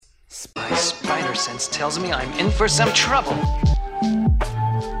sense tells me I'm in for some trouble.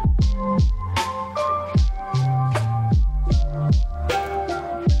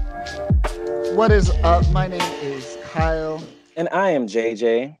 What is up? My name is Kyle. And I am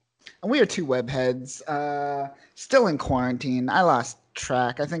JJ. And we are two webheads. Still in quarantine. I lost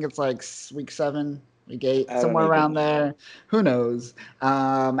track. I think it's like week 7, week 8, somewhere around there. Who knows?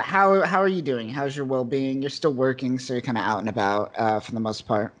 How are you doing? How's your well-being? You're still working, so you're kind of out and about for the most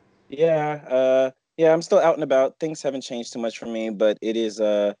part. Yeah, I'm still out and about. Things haven't changed too much for me, but it is.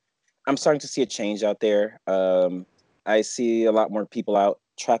 I'm starting to see a change out there. I see a lot more people out.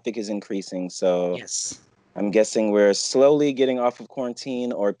 Traffic is increasing, so yes. I'm guessing we're slowly getting off of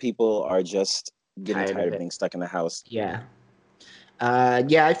quarantine, or people are just getting tired of being stuck in the house. Yeah. I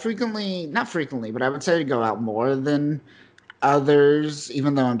not frequently, but I would say I go out more than others,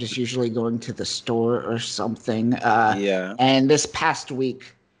 even though I'm just usually going to the store or something. And this past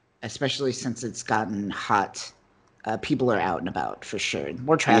week, especially since it's gotten hot, people are out and about for sure.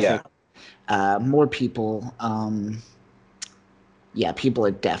 More traffic, more people. People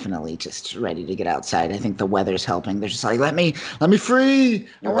are definitely just ready to get outside. I think the weather's helping. They're just like, let me free.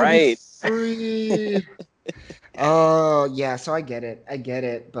 I want to be free. Oh, yeah, so I get it.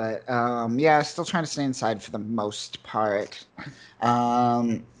 But, still trying to stay inside for the most part.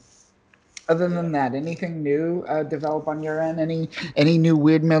 Other than that, anything new develop on your end? Any new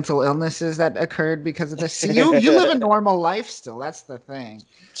weird mental illnesses that occurred because of this? See, you live a normal life still. That's the thing.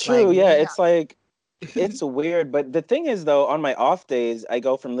 True, it's like, it's weird. But the thing is, though, on my off days, I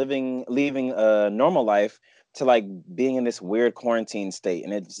go from leaving a normal life to like being in this weird quarantine state.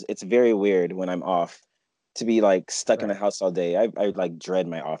 And it's very weird when I'm off to be like stuck in the house all day. I like dread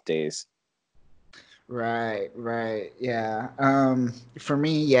my off days. Right. Yeah. For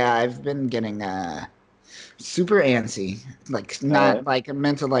me, I've been getting super antsy. Like not like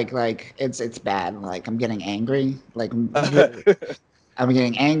mental like it's bad. Like I'm getting angry. Like I'm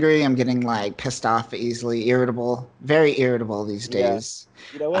getting angry. I'm getting like pissed off easily, irritable, very irritable these days.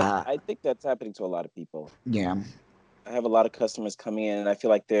 You know what? I think that's happening to a lot of people. Yeah. I have a lot of customers coming in and I feel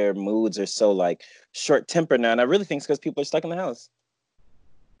like their moods are so like short tempered now. And I really think it's because people are stuck in the house.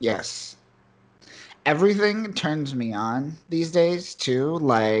 Yes. Everything turns me on these days too.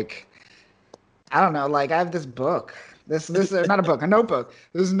 Like, I don't know. Like I have this book. This not a book, a notebook.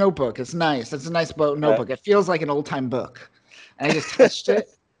 This is a notebook. It's nice. It's a nice notebook. It feels like an old time book. And I just touched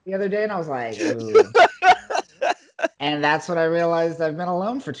it the other day and I was like, ooh. And that's what I realized. I've been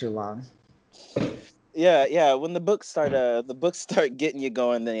alone for too long. Yeah. When the books start getting you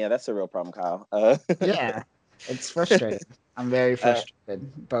going, then that's a real problem, Kyle. Yeah, it's frustrating. I'm very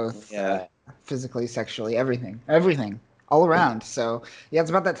frustrated, both physically, sexually, everything, all around. So it's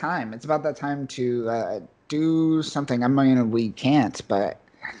about that time. It's about that time to do something. I mean, we can't, but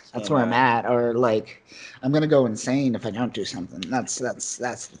that's where I'm at. Or like, I'm gonna go insane if I don't do something. That's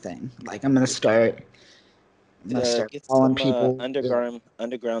the thing. Like, I'm gonna start get calling some people.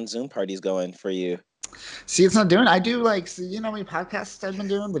 underground Zoom parties going for you. See, it's not doing. I do like, so, you know, how many podcasts I've been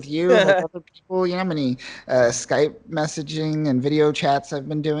doing with you and with other people. You know, how many Skype messaging and video chats I've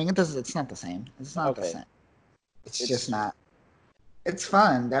been doing. It's not the same. It's not the same. It's just not. It's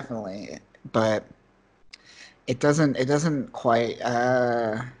fun, definitely, but it doesn't quite.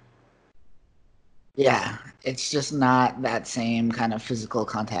 It's just not that same kind of physical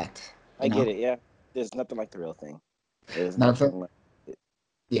contact. I get it. Yeah, there's nothing like the real thing. There's nothing like it.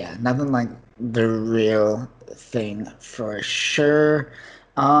 Yeah, nothing like the real thing for sure.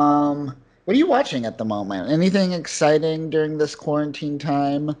 What are you watching at the moment? Anything exciting during this quarantine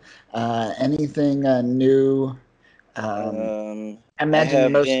time? Anything new? I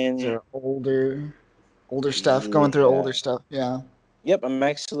imagine most of these are older stuff, going through older stuff. Yeah. Yep, I'm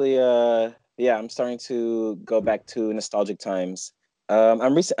actually I'm starting to go back to nostalgic times.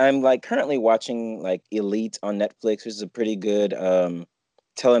 I'm like currently watching like Elite on Netflix, which is a pretty good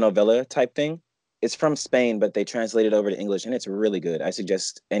telenovela type thing. It's from Spain, but they translate it over to English, and it's really good. I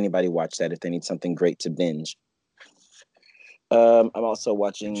suggest anybody watch that if they need something great to binge. I'm also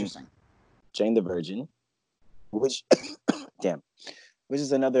watching Jane the Virgin, which which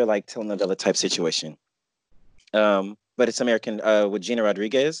is another like telenovela type situation. But it's American with Gina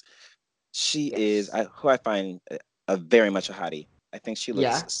Rodriguez. She is who I find a very much a hottie. I think she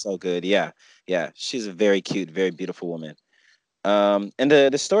looks so good. Yeah. She's a very cute, very beautiful woman. And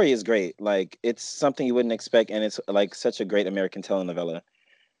the story is great. Like it's something you wouldn't expect, and it's like such a great American telenovela.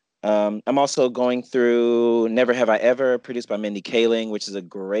 I'm also going through Never Have I Ever, produced by Mindy Kaling, which is a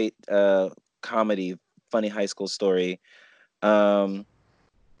great comedy, funny high school story. And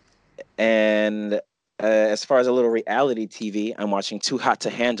As far as a little reality TV, I'm watching Too Hot to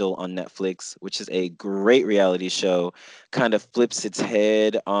Handle on Netflix, which is a great reality show. Kind of flips its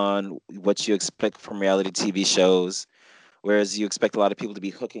head on what you expect from reality TV shows, whereas you expect a lot of people to be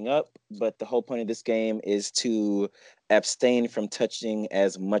hooking up, but the whole point of this game is to abstain from touching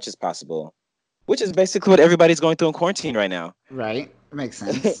as much as possible, which is basically what everybody's going through in quarantine right now. Right, makes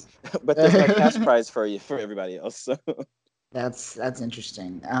sense. But there's no cash prize for you for everybody else. So. That's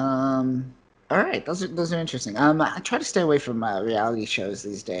interesting. All right, those are interesting. I try to stay away from reality shows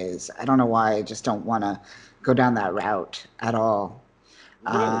these days. I don't know why. I just don't want to go down that route at all.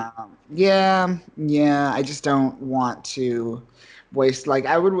 Really? Yeah. I just don't want to waste. Like,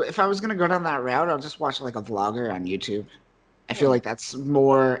 I would if I was gonna go down that route, I'll just watch like a vlogger on YouTube. I feel Hmm. like that's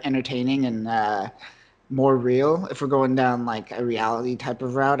more entertaining and more real. If we're going down like a reality type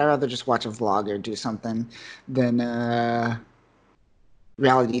of route, I'd rather just watch a vlogger do something than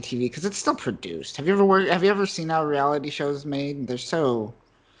reality TV because it's still produced. Have you ever seen how reality shows made? They're so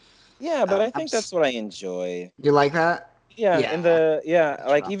Yeah, but I think that's abs- what I enjoy. you like that? Yeah, in Yeah, the yeah, that's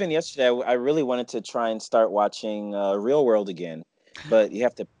like rough. even yesterday, I really wanted to try and start watching Real World again, but you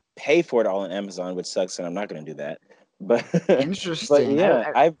have to pay for it all on Amazon, which sucks, and I'm not going to do that. But but Interesting.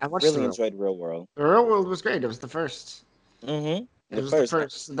 yeah, I I watched really enjoyed Real World. The Real World was great. It was the first. Mm-hmm. It The was the first.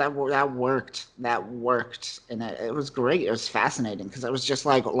 first that worked. That worked, and it was great. It was fascinating because it was just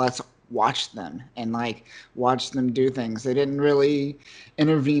like let's watch them and like watch them do things. They didn't really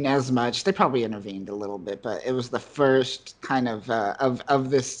intervene as much. They probably intervened a little bit, but it was the first kind of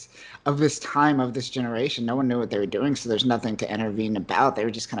this time of this generation. No one knew what they were doing, so there's nothing to intervene about. They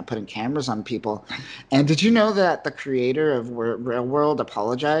were just kind of putting cameras on people. And did you know that the creator of Real World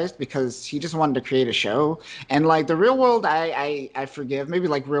apologized because he just wanted to create a show? And like the Real World, I forgive. Maybe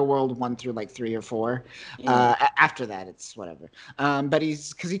like Real World 1 through like 3 or 4. Mm. After that, it's whatever. But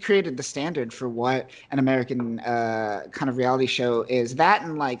because he created the standard for what an American kind of reality show is. That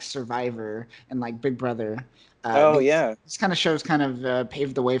and like Survivor and like Big Brother. Oh yeah. These kind of shows kind of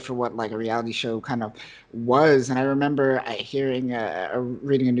paved the way for what like a reality show kind of was. And I remember hearing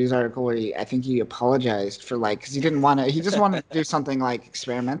reading a news article where I think he apologized for like because he didn't want to. He just wanted to do something like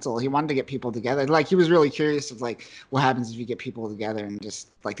experimental. He wanted to get people together. Like he was really curious of like what happens if you get people together and just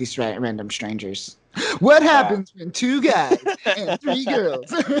like these random strangers. What Wow. happens when 2 guys and 3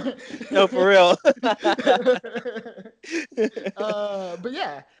 girls? No, for real. But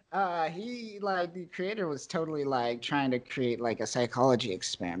yeah, he like the creator was totally like trying to create like a psychology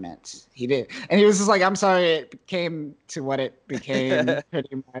experiment. He did, and he was just like, "I'm sorry, it came to what it became,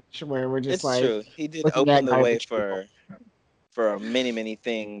 pretty much, where we're just It's like true. He did looking open at the way garbage people." for many many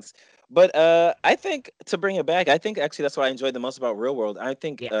things. But I think to bring it back, I think actually that's what I enjoyed the most about Real World. I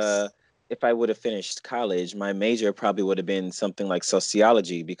think Yes, if I would have finished college, my major probably would have been something like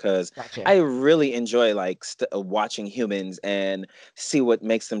sociology because gotcha. I really enjoy like watching humans and see what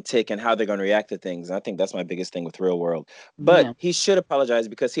makes them tick and how they're going to react to things. And I think that's my biggest thing with Real World. But Yeah, he should apologize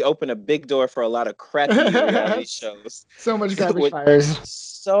because he opened a big door for a lot of crappy reality shows. so much garbage With fires.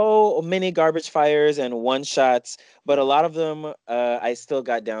 so many garbage fires and one shots, but a lot of them I still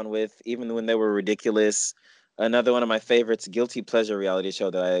got down with, even when they were ridiculous. Another one of my favorites, guilty pleasure reality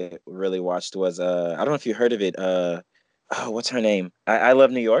show that I really watched was I don't know if you heard of it. Oh, what's her name? I Love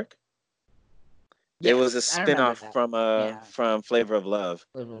New York. It was a Yes, I remember spin-off that. Yeah, from Flavor of Love.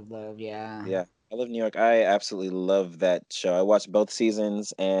 Live with Love. Yeah. Yeah. I Love New York. I absolutely love that show. I watched both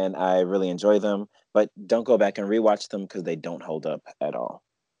seasons and I really enjoy them, but don't go back and rewatch them because they don't hold up at all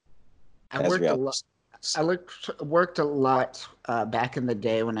I as worked a reality lot. shows. Worked a lot back in the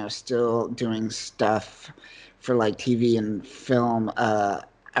day when I was still doing stuff for like TV and film.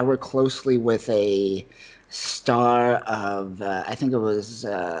 I worked closely with a star of I think it was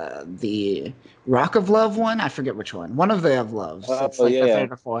the Rock of Love one. I forget which one. One of the of loves. It's Oh like yeah, the yeah.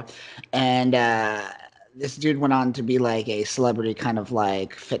 third or fourth. And this dude went on to be like a celebrity kind of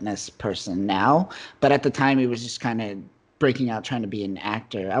like fitness person now, but at the time he was just kind of breaking out trying to be an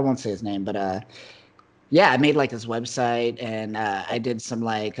actor. I won't say his name, but yeah, I made like his website and I did some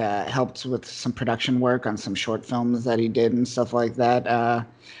like helped with some production work on some short films that he did and stuff like that.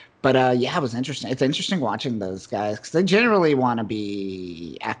 But yeah, it was interesting. It's interesting watching those guys because they generally want to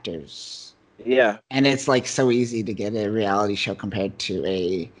be actors, Yeah. and it's like so easy to get a reality show compared to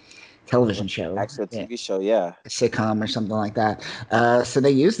a television show, Actual yeah, TV show, yeah. a sitcom or something like that. So they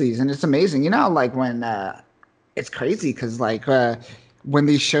use these, and it's amazing. You know, like when it's crazy because like when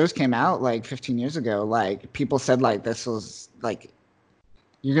these shows came out like 15 years ago, like people said like this was like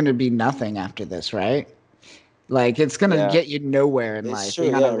you're gonna be nothing after this, right? Like it's gonna Yeah. get you nowhere in It's life true.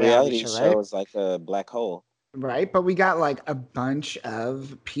 being on a Yeah. reality Reality show, right? show is like a black hole. Right, but we got like a bunch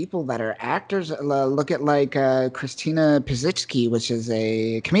of people that are actors. Look at like Christina Pazitsky, which is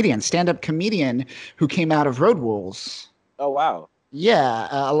a comedian, stand-up comedian who came out of Road Rules. Oh wow. Yeah,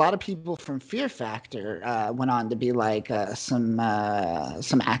 a lot of people from Fear Factor went on to be like some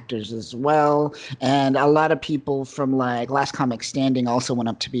actors as well, and a lot of people from like Last Comic Standing also went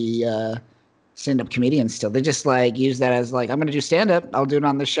up to be stand-up comedians. Still, they just like use that as like I'm gonna do stand-up. I'll do it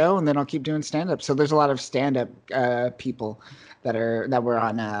on the show, and then I'll keep doing stand-up. So there's a lot of stand-up people that were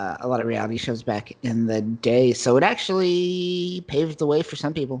on a lot of reality shows back in the day. So it actually paved the way for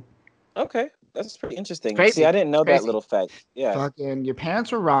some people. Okay, that's pretty It's interesting. See, crazy. I didn't know It's that crazy. little fact. Yeah. Fucking, your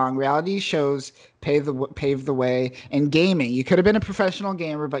parents were wrong. Reality shows pave the way. And gaming, you could have been a professional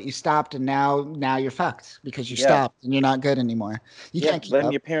gamer, but you stopped, and now you're fucked because you Yeah. stopped and you're not good anymore. You Yeah. can't keep up.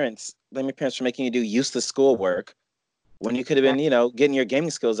 Blame your parents for making you do useless schoolwork when you could have been, getting your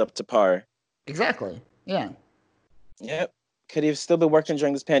gaming skills up to par. Exactly. Yeah. Yep. Could have still been working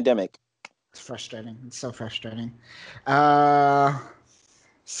during this pandemic. It's frustrating. It's so frustrating. Uh,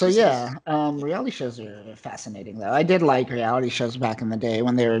 so yeah, reality shows are fascinating though. I did like reality shows back in the day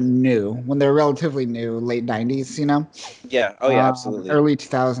when they were new, when they were relatively new, late '90s, Yeah. Oh yeah, absolutely. early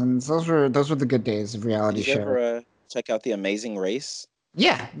 2000s. Those were the good days of reality Did you shows. ever check out The Amazing Race?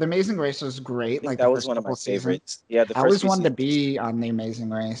 Yeah, The Amazing Race was I great. think Like the that was first one of my couple of seasons. favorites. Yeah, the I first always few wanted to seasons. be on The Amazing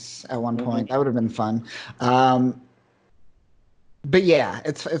Race at one Hmm. point. That would have been fun. Um, but yeah,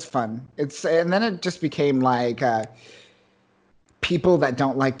 it's fun. And then it just became like people that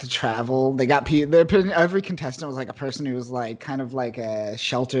don't like to travel. They got every contestant was like a person who was like kind of like a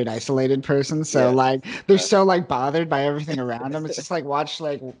sheltered, isolated person. So Yeah. like they're so like bothered by everything around them. It's just like watch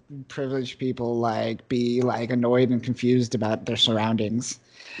like privileged people like be like annoyed and confused about their surroundings.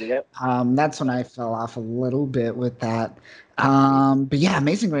 Yep. That's when I fell off a little bit with that. But yeah,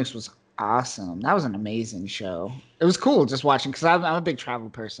 Amazing Race was awesome. That was an amazing show. It was cool just watching because I'm a big travel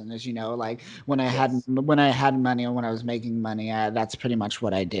person, as you know. Like Yes. when I had money and when I was making money, that's pretty much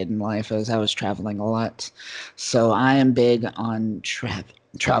what I did in life. As I was traveling a lot, so I am big on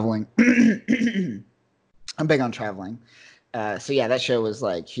traveling. I'm big on traveling. So yeah, that show was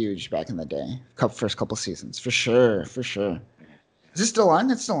like huge back in the day. First couple seasons for sure, for sure. Is it still on?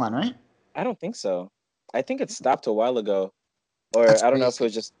 It's still on, right? I don't think so. I think it stopped a while ago, or That's I don't know if it crazy.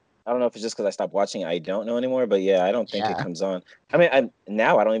 was just I don't know if it's just because I stopped watching. I don't know anymore. But yeah, I don't think it Yeah, comes on. I mean,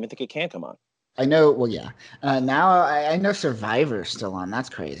 now I don't even think it can come on. I know. Well, yeah. Now I know Survivor's still on. That's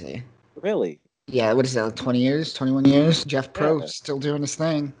crazy. Really? Yeah, what is that? Like 20 years, 21 years. Jeff Yeah, Probst still doing his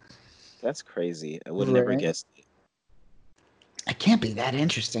thing. that's crazy. I would have never Right. guessed. It can't be that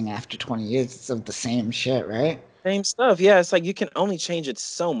interesting after 20 years of the same shit, right? Same stuff. Yeah, it's like you can only change it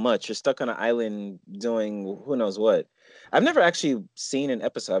so much. You're stuck on an island doing who knows what. I've never actually seen an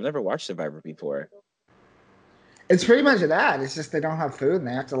episode. I've never watched Survivor before. It's pretty much that. It's just they don't have food and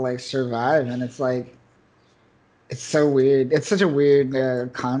they have to like survive, and it's like it's so weird. It's such a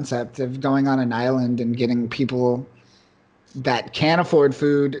weird concept of going on an island and getting people that can afford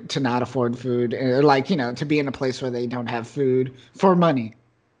food to not afford food, or like to be in a place where they don't have food for money.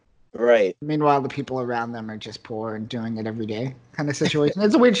 Right. Meanwhile, the people around them are just poor and doing it every day, kind of situation.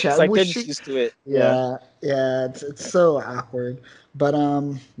 It's a weird It's show. like they're just used to it. Yeah. Yeah, yeah, it's so awkward. But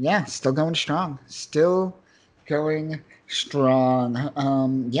yeah, still going strong. Still going strong.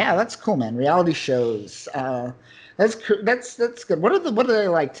 Yeah, that's cool, man. Reality shows. That's good. What do they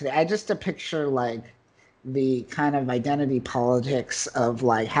like today? I just a picture like the kind of identity politics of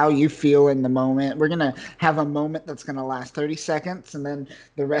like how you feel in the moment. We're gonna have a moment that's gonna last 30 seconds, and then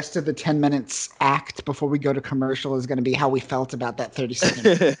the rest of the 10 minutes act before we go to commercial is gonna be how we felt about that 30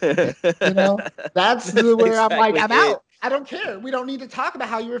 seconds. You know, that's That's where I'm like, exactly I'm it. out. I don't care. We don't need to talk about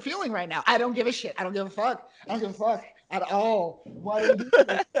how you were feeling right now. I don't give a shit. I don't give a fuck. I don't give a fuck at all. Why do we do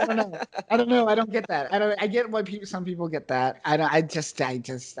this? I don't know. I don't know. I don't get that. I get why some people get that. I don't. I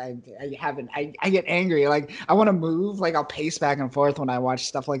haven't. I get angry. Like I want to move. Like I'll pace back and forth when I watch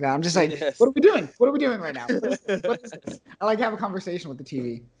stuff like that. I'm just like, what Yes. are we doing? What are we doing right now? What is this? I like to have a conversation with the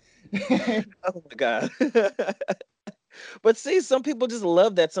TV. Oh my God. But see, some people just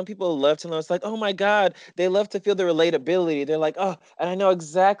love that. Some people love to know. It's like, oh my God, they love to feel the relatability. They're like, oh, and I know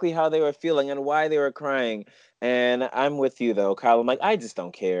exactly how they were feeling and why they were crying. And I'm with you though, Kyle. I'm like, I just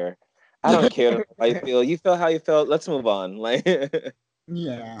don't care. I don't care how you feel. You felt how you felt. Let's move on. Like,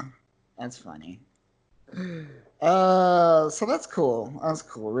 Yeah, that's funny. So that's cool. That's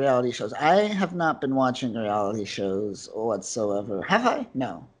cool. Reality shows. I have not been watching reality shows whatsoever. Have I?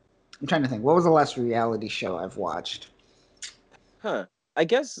 No. I'm trying to think. What was the last reality show I've watched? huh? I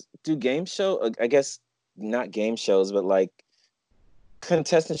guess do game show. I guess not game shows, but like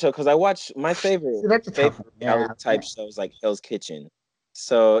contestant show because I watch my favorite That's a tough one. reality type shows like Hell's Kitchen.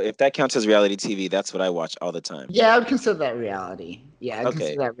 So if that counts as reality TV, that's what I watch all the time. Yeah, I would consider that reality. Yeah, I'd Okay.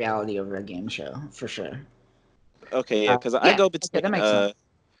 consider that reality over a game show for sure. Okay, yeah, because I go between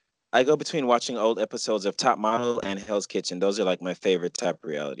I go between watching old episodes of Top Model and Hell's Kitchen. Those are like my favorite type of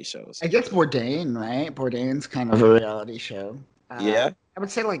reality shows. I guess Bourdain, right? Bourdain's kind of a reality show. Yeah. I would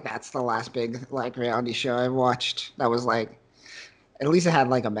say like that's the last big like reality show I watched. That was like at least it had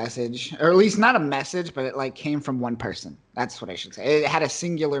like a message, or at least not a message, but it like came from one person. That's what I should say. It had a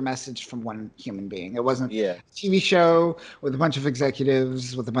singular message from one human being. It wasn't a TV show with a bunch of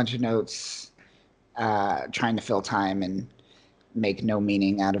executives with a bunch of notes trying to fill time and make no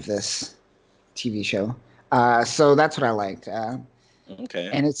meaning out of this TV show. So that's what I liked. Okay.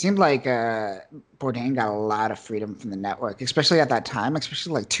 And it seemed like Bourdain got a lot of freedom from the network, especially at that time,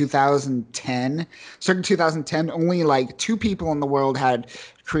 especially like 2010. Circa 2010, only like 2 people in the world had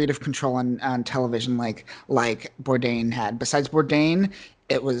creative control on television like Bourdain had. Besides Bourdain,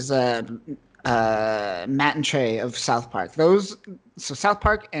 it was Matt and Trey of South Park. So South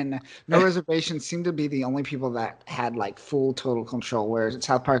Park and No Reservation seem to be the only people that had like full total control, whereas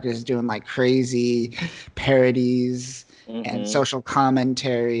South Park is doing like crazy parodies and social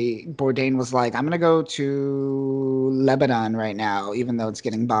commentary. Bourdain was like, I'm going to go to Lebanon right now, even though it's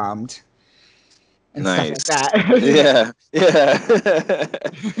getting bombed. And nice. stuff like that. Yeah.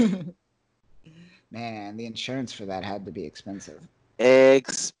 Man, the insurance for that had to be expensive.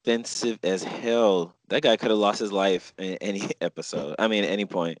 Expensive as hell. That guy could have lost his life in any episode. I mean, at any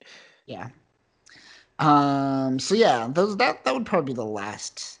point. Yeah. So yeah, that would probably be the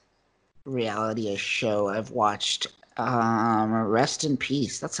last reality-ish show I've watched. Rest in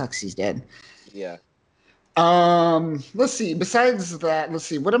peace. That sucks he's dead. Yeah. Let's see. Besides that,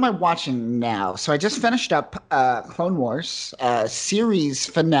 what am I watching now? So I just finished up Clone Wars series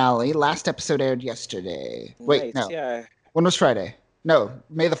finale. Last episode aired yesterday. Wait, no. Yeah. When was Friday? No,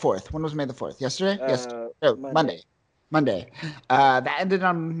 May the 4th. When was May the 4th? Yesterday? No, Monday. That ended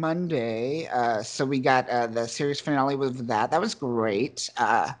on Monday. So we got the series finale with that. That was great.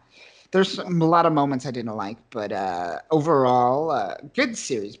 There's a lot of moments I didn't like, but overall, good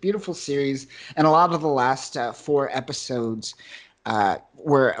series, beautiful series, and a lot of the last 4 episodes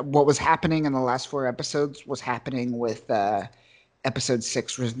were what was happening in the last 4 episodes was happening with episode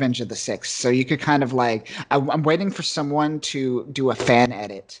 6, Revenge of the Sixth. So you could kind of like, I'm waiting for someone to do a fan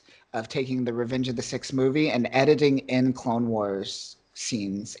edit of taking the Revenge of the Sixth movie and editing in Clone Wars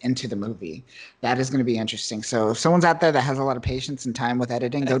scenes into the movie. That is going to be interesting. So if someone's out there that has a lot of patience and time with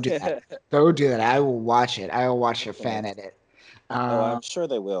editing, go do that. Go do that. I will watch it. I will watch your fan edit. I'm sure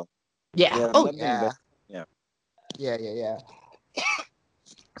they will. Yeah. Yeah.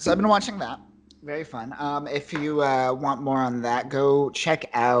 So I've been watching that. Very fun. If you want more on that, go check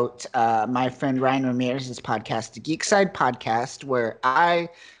out my friend Ryan Ramirez's podcast, the Geek Side Podcast, where I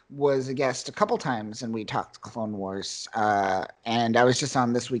was a guest a couple times and we talked Clone Wars. And I was just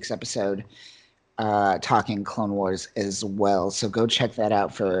on this week's episode talking Clone Wars as well. So go check that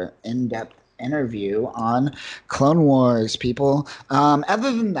out for in-depth interview on Clone Wars, people.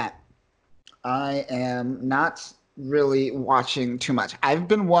 Other than that, I am not really watching too much. I've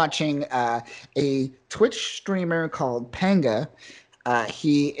been watching a Twitch streamer called Panga.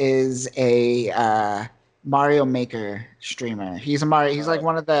 He is a Mario Maker streamer. He's like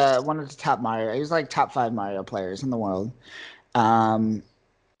one of the top Mario. He's like top 5 Mario players in the world.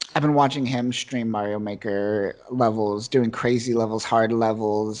 I've been watching him stream Mario Maker levels, doing crazy levels, hard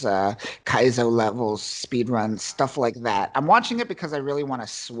levels, Kaizo levels, speed runs, stuff like that. I'm watching it because I really want to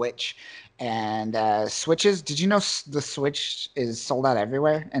Switch. And Switches, did you know the Switch is sold out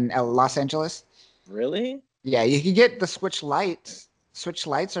everywhere in Los Angeles? Really? Yeah, you can get the Switch Lite. Switch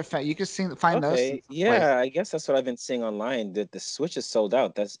Lites are you can find those. Yeah, I guess that's what I've been seeing online. That the Switch is sold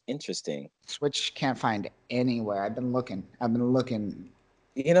out. That's interesting. Switch can't find anywhere. I've been looking.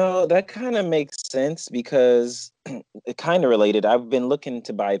 You know, that kind of makes sense because it kind of related. I've been looking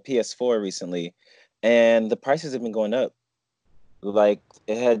to buy a PS4 recently, and the prices have been going up. Like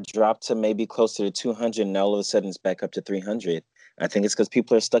it had dropped to maybe closer to 200, and now all of a sudden it's back up to 300. I think it's because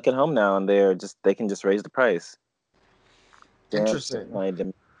people are stuck at home now, and they can just raise the price.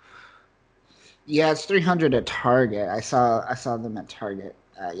 Interesting. Yeah, it's 300 at Target. I saw them at Target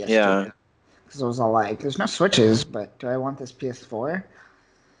yesterday. Yeah. Because I was all like, "There's no Switches, but do I want this PS4?"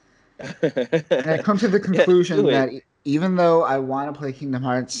 And I come to the conclusion that even though I want to play Kingdom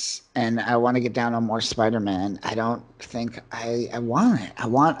Hearts and I want to get down on more Spider-Man, I don't think I want it.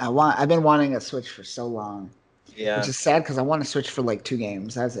 I've been wanting a Switch for so long. Yeah. Which is sad because I want to Switch for like 2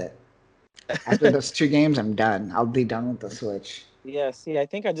 games. That's it. After those 2 games, I'm done. I'll be done with the Switch. Yeah, see, I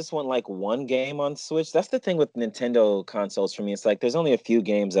think I just want like one game on Switch. That's the thing with Nintendo consoles for me. It's like there's only a few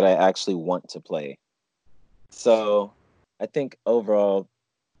games that I actually want to play. So I think overall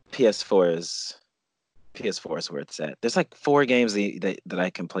PS4 is PS4 is where it's at. There's like 4 games that I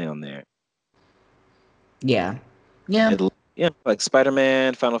can play on there. Yeah. Yeah. Yeah, like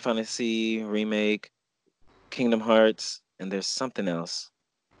Spider-Man, Final Fantasy Remake, Kingdom Hearts, and there's something else.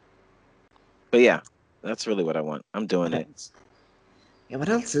 But yeah, that's really what I want. I'm doing it. Yeah, what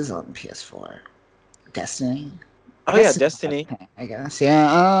else is on PS4? Destiny? Oh yeah, Destiny. I guess.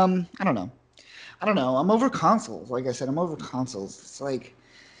 Yeah, I don't know. I don't know. I'm over consoles. Like I said, I'm over consoles. It's like,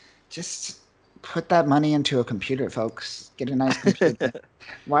 just put that money into a computer, folks. Get a nice computer.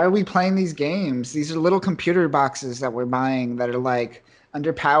 Why are we playing these games? These are little computer boxes that we're buying that are like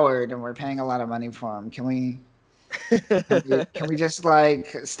underpowered, and we're paying a lot of money for them. Can we just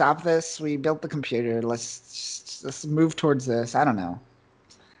like stop this? We built the computer. Let's move towards this. I don't know.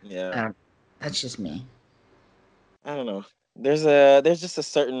 Yeah. That's just me. I don't know. There's just a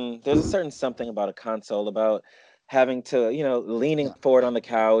certain something about a console, about having to, leaning forward on the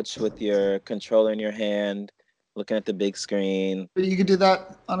couch with your controller in your hand, looking at the big screen. But you could do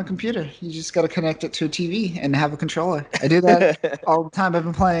that on a computer. You just got to connect it to a TV and have a controller. I do that all the time. I've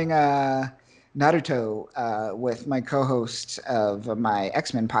been playing Naruto with my co-host of my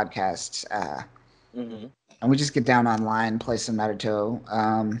X-Men podcast, and we just get down online, play some Naruto.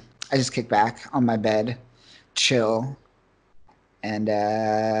 I just kick back on my bed, chill, and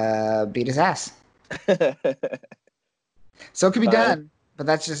beat his ass. So it could be done, but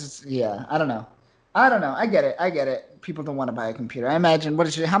that's just, yeah, I don't know. I get it. People don't want to buy a computer. I imagine,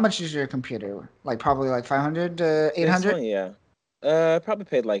 how much is your computer? Like probably like 500 to 800? Yeah. Probably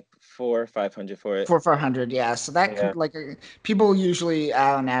paid like 400 or 500 for it. 400, yeah. So that could, like, people usually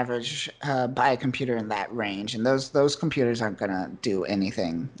on average buy a computer in that range, and those computers aren't gonna do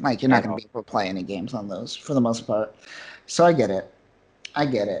anything. Like, you're not gonna be able to play any games on those for the most part. So I get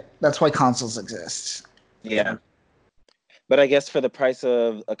it. That's why consoles exist. Yeah. But I guess for the price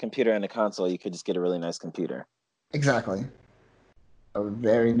of a computer and a console, you could just get a really nice computer. Exactly. A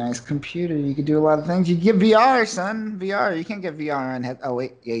very nice computer. You could do a lot of things. You get VR, son. VR. You can't get VR on head. Oh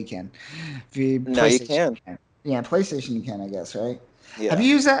wait, yeah, you can. No, you can. Yeah, PlayStation you can, I guess, right? Yeah. Have you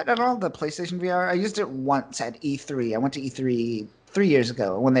used that at all? The PlayStation VR? I used it once at E3. I went to E3 3 years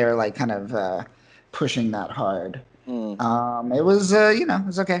ago when they were like kind of pushing that hard. It was, it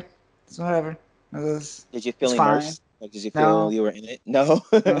was okay. It's whatever. Did you feel immersed? Like, did you feel you were in it? No.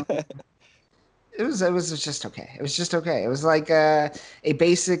 It was just okay. It was just okay. It was like a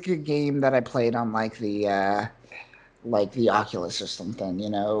basic game that I played on like the Oculus or something,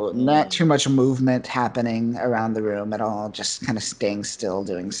 not too much movement happening around the room at all, just kind of staying still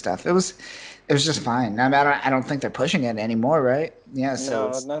doing stuff. It was just fine. I mean, I don't think they're pushing it anymore, right? Yeah, so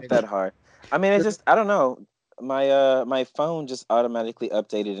no, not that hard. I mean, I don't know. My phone just automatically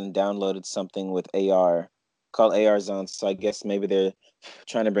updated and downloaded something with AR called AR Zone, so I guess maybe they're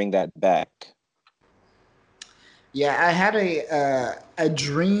trying to bring that back. Yeah, I had a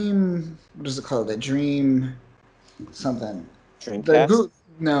dream. What is it called? A dream something. Dreamcast?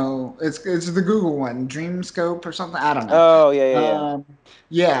 No, it's the Google one, Dreamscope or something. I don't know. Oh yeah.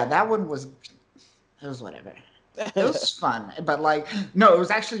 Yeah, that one was. It was whatever. It was fun, but like, no, it was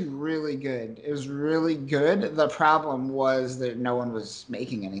actually really good. It was really good. The problem was that no one was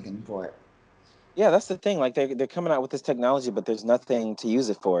making anything for it. Yeah, that's the thing. Like, they're coming out with this technology, but there's nothing to use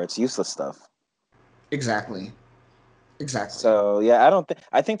it for. It's useless stuff. Exactly. So yeah,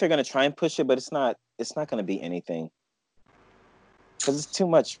 I think they're gonna try and push it, but it's not gonna be anything. Because it's too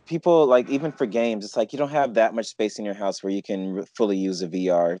much. People, like, even for games, it's like you don't have that much space in your house where you can fully use a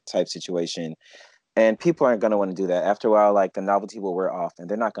VR type situation. And people aren't going to want to do that. After a while, like, the novelty will wear off, and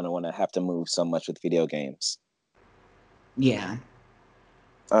they're not going to want to have to move so much with video games. Yeah.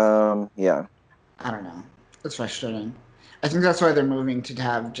 Yeah. I don't know. It's frustrating. I think that's why they're moving to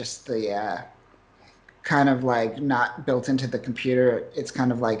have just the kind of like not built into the computer. It's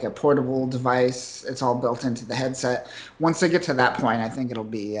kind of like a portable device. It's all built into the headset. Once they get to that point, I think it'll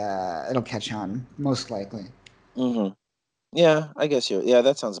catch on, most likely. Yeah, I guess yeah,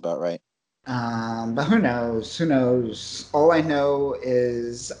 that sounds about right. But who knows? Who knows? All I know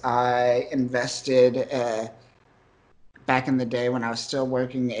is I invested back in the day when I was still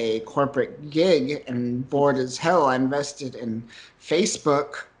working a corporate gig and bored as hell. I invested in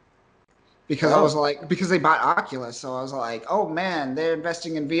Facebook because I was like, because they bought Oculus. So I was like, oh man, they're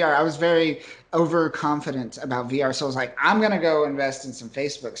investing in VR. I was very overconfident about VR. So I was like, I'm going to go invest in some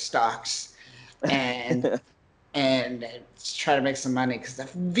Facebook stocks. And and try to make some money because the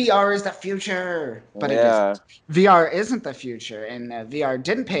VR is the future, but it Yeah. isn't. VR isn't the future, and VR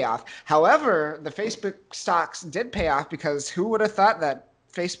didn't pay off. However, the Facebook stocks did pay off because who would have thought that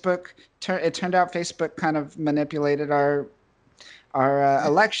it turned out Facebook kind of manipulated our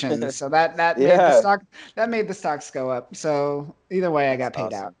elections, so Yeah. that made the stocks go up. So either way, I That's got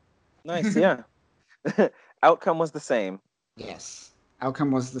paid out. awesome. Nice. Yeah. Outcome was the same. Yes.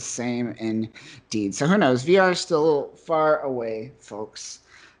 Outcome was the same indeed. So who knows? VR is still far away, folks.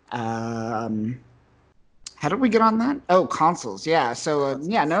 Um, how did we get on that? Oh, consoles. Yeah. So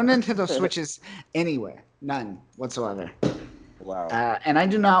yeah, no Nintendo Switches anywhere. None whatsoever. Wow. And I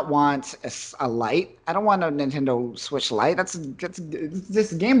do not want a light. I don't want a Nintendo Switch Lite. That's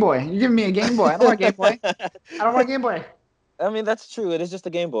just a Game Boy. You give me a Game Boy. I don't want a Game Boy. I don't want a Game Boy. I mean, that's true. It is just a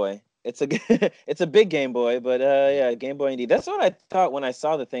Game Boy. It's a it's a big Game Boy, but yeah, Game Boy indeed. That's what I thought when I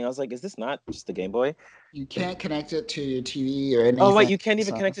saw the thing. I was like, is this not just a Game Boy? You can't connect it to your TV or anything. Oh wait, you can't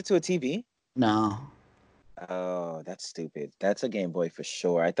even connect it to a TV? No. Oh, that's stupid. That's a Game Boy for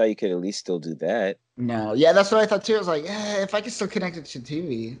sure. I thought you could at least still do that. No. Yeah, that's what I thought too. I was like, if I can still connect it to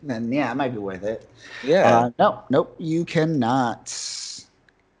TV, then yeah, it might be worth it. Yeah. No, nope, you cannot.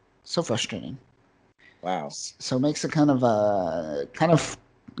 So frustrating. Wow. So it makes it kind of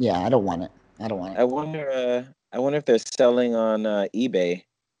yeah, I don't want it. I don't want it. I wonder if they're selling on eBay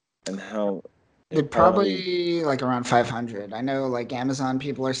and how They're probably like around 500. I know like Amazon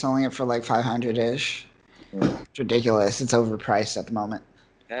people are selling it for like 500-ish. It's ridiculous. It's overpriced at the moment.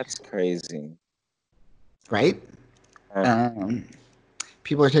 That's crazy. Right?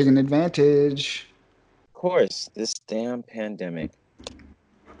 People are taking advantage. Of course, this damn pandemic.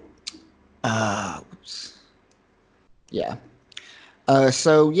 Oops. Yeah.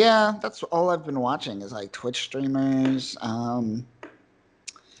 So yeah, that's all I've been watching is like Twitch streamers.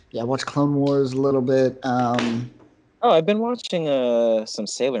 Yeah, I watched Clone Wars a little bit. Oh, I've been watching some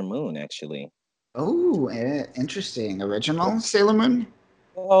Sailor Moon actually. Oh, interesting. Original Sailor Moon?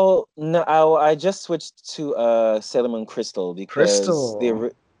 Well, no, I just switched to Sailor Moon Crystal because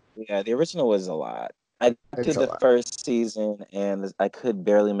the original was a lot. I did the first season and I could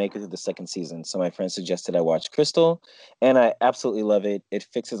barely make it through the second season. So my friend suggested I watch Crystal, and I absolutely love it. It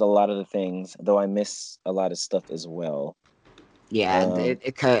fixes a lot of the things, though I miss a lot of stuff as well. Yeah,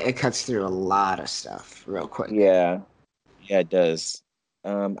 it cuts through a lot of stuff real quick. Yeah, it does.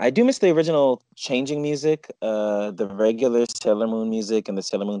 I do miss the original changing music, the regular Sailor Moon music and the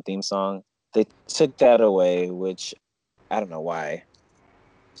Sailor Moon theme song. They took that away, which I don't know why.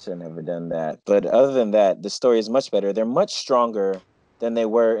 Should have never done that. But other than that, the story is much better. They're much stronger than they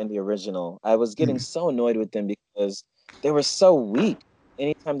were in the original. I was getting so annoyed with them because they were so weak.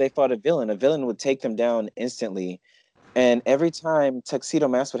 Anytime they fought a villain would take them down instantly. And every time Tuxedo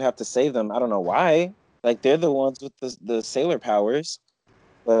Mask would have to save them, I don't know why. Like they're the ones with the sailor powers.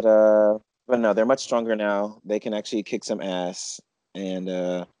 But no, they're much stronger now. They can actually kick some ass. And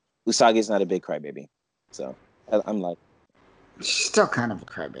Usagi's not a big crybaby. So I'm like, she's still kind of a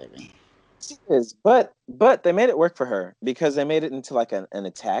crybaby. She is, but they made it work for her because they made it into like an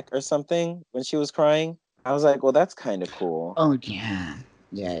attack or something when she was crying. I was like, well, that's kind of cool. Oh yeah.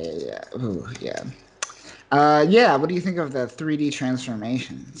 Ooh, yeah. Yeah. What do you think of the 3D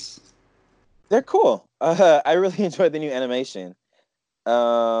transformations? They're cool. I really enjoyed the new animation.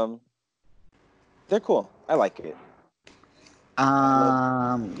 They're cool. I like it.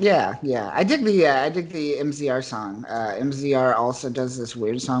 Yeah. I dig the MZR song. MZR also does this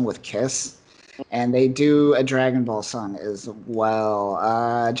weird song with Kiss, and they do a Dragon Ball song as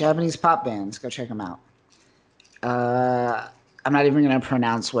well. Japanese pop bands, go check them out. I'm not even gonna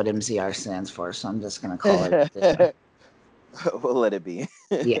pronounce what MZR stands for, so I'm just gonna call it. We'll let it be.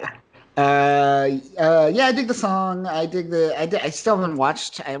 Yeah. Yeah, I dig the song. I still haven't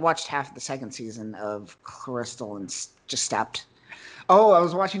watched. I watched half the second season of Crystal and just stopped. Oh, I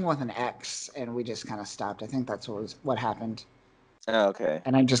was watching with an ex, and we just kind of stopped. I think that's what happened. Oh, okay.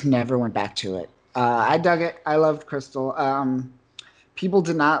 And I just never went back to it. I dug it. I loved Crystal. People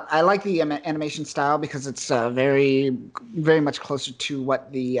did not. I like the animation style because it's very, very much closer to what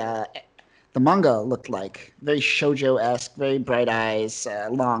the manga looked like. Very shoujo-esque, very bright eyes,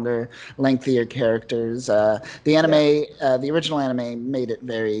 longer, lengthier characters. The anime, the original anime, made it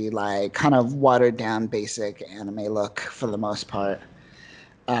very like kind of watered down, basic anime look for the most part.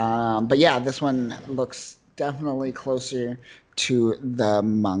 But yeah, this one looks definitely closer to the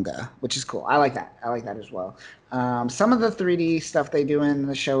manga, which is cool. I like that. I like that as well. Some of the 3D stuff they do in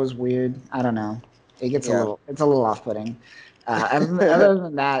the show is weird. I don't know. It's a little off-putting. Other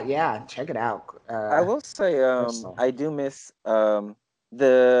than that, yeah, check it out. I will say, I do miss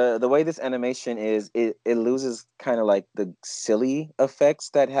the way this animation is, it loses kind of like the silly effects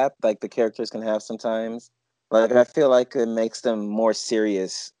that like the characters can have sometimes. Like I feel like it makes them more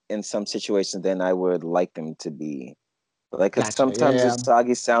serious in some situations than I would like them to be. Like, cause Gotcha. sometimes Yeah.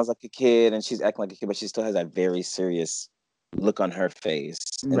 Usagi sounds like a kid and she's acting like a kid, but she still has that very serious look on her face,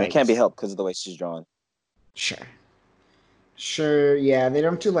 and it can't be Right. helped because of the way she's drawn. Sure. Sure. Yeah. They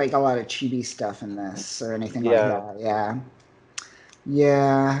don't do like a lot of chibi stuff in this or anything like Yeah. that. Yeah.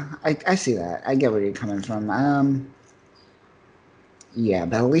 Yeah. I see that. I get where you're coming from. Yeah,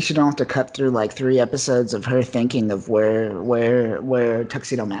 but at least you don't have to cut through like 3 episodes of her thinking of where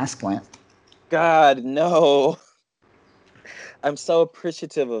Tuxedo Mask went. God, no. I'm so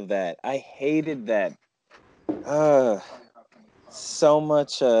appreciative of that. I hated that. Uh, so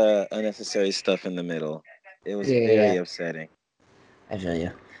much unnecessary stuff in the middle. It was Yeah, very upsetting. I feel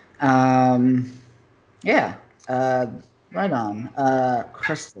you. Um, yeah. Uh, right on.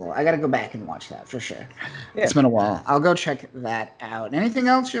 Crystal. I gotta go back and watch that for sure. Yeah. It's been a while. I'll go check that out. Anything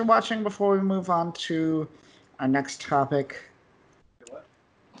else you're watching before we move on to our next topic?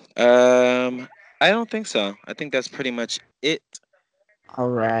 Um, I don't think so. I think that's pretty much it. All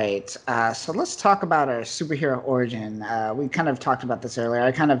right. So let's talk about our superhero origin. We kind of talked about this earlier.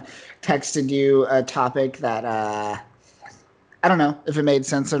 I kind of texted you a topic that I don't know if it made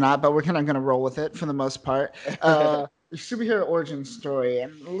sense or not, but we're kind of going to roll with it for the most part. Superhero origin story.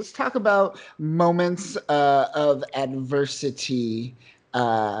 And let's talk about moments of adversity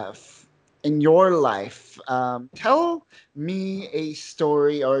in your life. Tell me a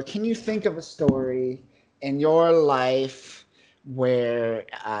story, or can you think of a story in your life where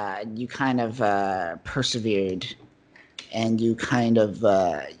you kind of persevered and you kind of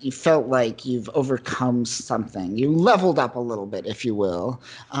you felt like you've overcome something, you leveled up a little bit, if you will.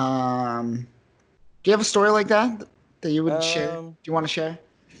 Do you have a story like that that you would share? Do you want to share?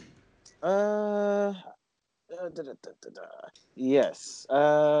 Uh, yes.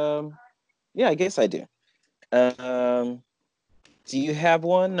 Yeah, I guess I do. Um, do you have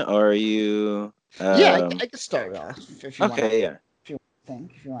one, or are you? Yeah, I can start off if you want to. Okay, yeah. If you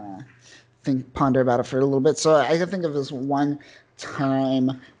want to think, ponder about it for a little bit. So I can think of this one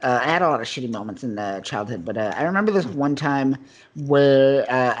time. I had a lot of shitty moments in childhood, but I remember this one time where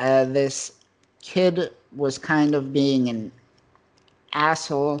this kid was kind of being an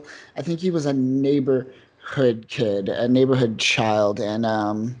asshole. I think he was a neighborhood kid, a neighborhood child,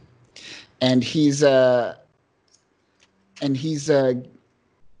 and he's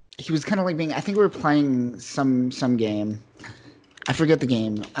he was kind of like being. I think we were playing some game. I forget the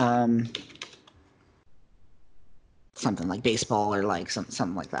game. Something like baseball or like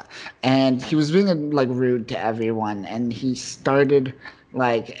something like that. And he was being like rude to everyone, and he started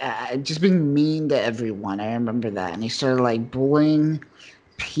like just being mean to everyone. I remember that, and he started like bullying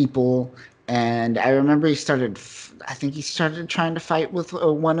people. And I remember I think he started trying to fight with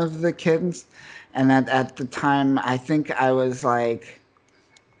one of the kids. And at the time, I think I was like,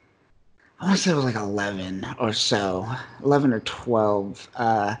 I want to say it was like 11 or so, 11 or 12.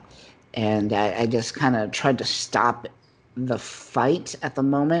 And I just kind of tried to stop the fight at the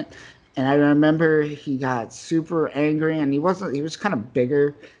moment. And I remember he got super angry, and he was kind of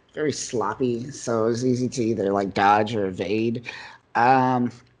bigger, very sloppy. So it was easy to either like dodge or evade.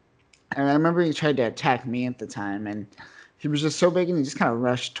 Um, and I remember he tried to attack me at the time, and he was just so big, and he just kind of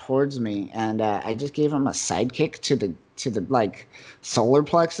rushed towards me, and I just gave him a sidekick to the like solar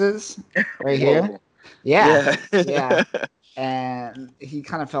plexus right here. Whoa. Yeah, Yeah. yeah. And he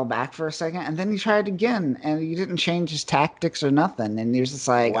kind of fell back for a second, and then he tried again, and he didn't change his tactics or nothing. And he was just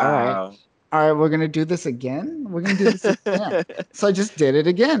like, Wow. all right, we're gonna do this again. We're gonna do this again. So I just did it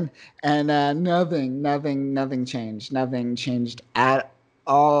again, and nothing changed. Nothing changed at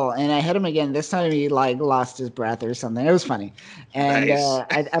all. And I hit him again. This time he like lost his breath or something. It was funny, and Nice.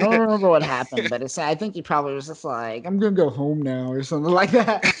 I don't remember what happened, but I think he probably was just like, I'm gonna go home now or something like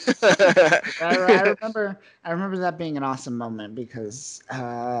that. I remember that being an awesome moment because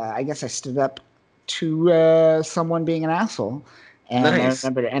I guess I stood up to someone being an asshole, and I Nice.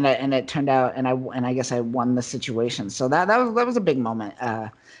 remember, and it turned out, and I guess I won the situation. So that was a big moment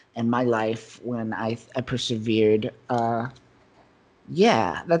in my life when I persevered.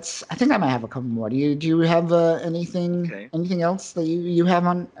 Yeah, that's. I think I might have a couple more. Do you have Okay. anything else that you have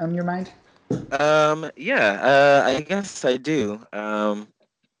on your mind? Yeah, I guess I do.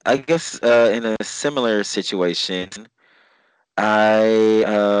 I guess in a similar situation, I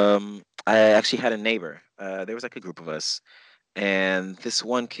actually had a neighbor. There was like a group of us, and this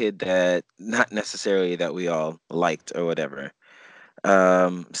one kid that not necessarily that we all liked or whatever.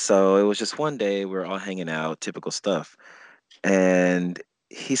 So it was just one day we were all hanging out, typical stuff. and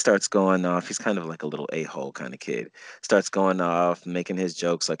he starts going off. He's kind of like a little a-hole kind of kid. Starts going off, making his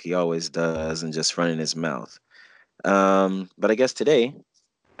jokes like he always does, and just running his mouth. But I guess today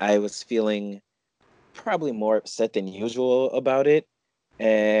I was feeling probably more upset than usual about it,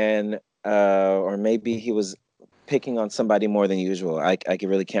 and or maybe he was picking on somebody more than usual. I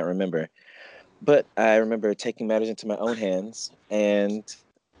really can't remember, but I remember taking matters into my own hands, and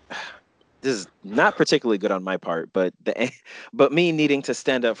this is not particularly good on my part, but but me needing to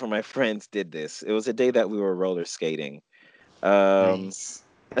stand up for my friends did this. It was a day that we were roller skating. Um, Nice.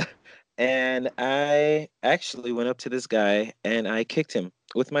 and I actually went up to this guy and I kicked him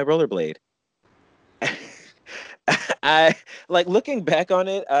with my rollerblade. I like looking back on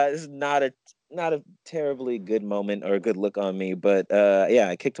it. It's not a terribly good moment or a good look on me, but yeah,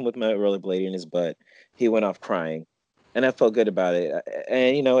 I kicked him with my rollerblade in his butt. He went off crying, and I felt good about it.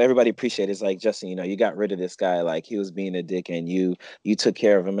 And everybody appreciated it. It's like, Justin, you got rid of this guy. Like he was being a dick, and you took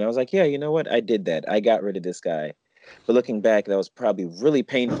care of him. And I was like, yeah, you know what? I did that. I got rid of this guy. But looking back, that was probably really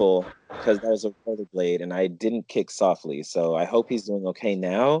painful because that was a rollerblade, and I didn't kick softly. So I hope he's doing okay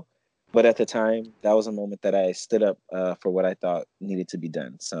now. But at the time, that was a moment that I stood up for what I thought needed to be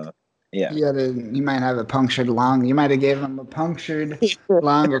done. So, yeah. You might have a punctured lung. You might have gave him a punctured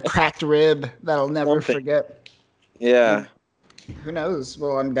lung or cracked rib that'll never Something. forget. Yeah. Who knows?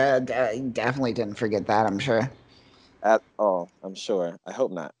 Well, I'm dead. I definitely didn't forget that, I'm sure. At all, I'm sure. I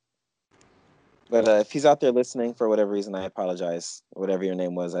hope not. But if he's out there listening for whatever reason, I apologize. Whatever your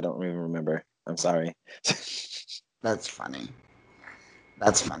name was, I don't even remember. I'm sorry. That's funny.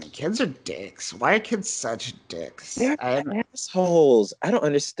 That's funny. Kids are dicks. Why are kids such dicks? They're assholes. I don't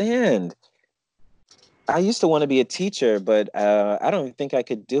understand. I used to want to be a teacher, but I don't even think I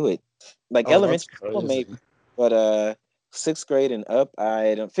could do it. Like Oh, that's elementary school, crazy. maybe, but sixth grade and up,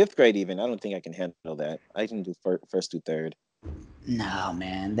 I don't. Fifth grade even, I don't think I can handle that. I can do first through third. No,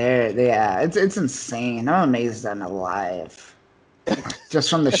 man. Yeah, it's insane. I'm amazed I'm alive. Just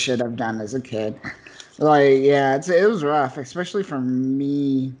from the shit I've done as a kid. Like, yeah, it was rough, especially for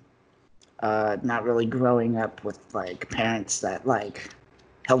me, not really growing up with like parents that like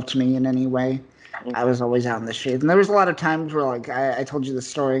helped me in any way. I was always out in the streets. And there was a lot of times where like I told you the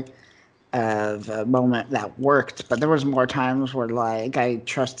story of a moment that worked, but there was more times where like I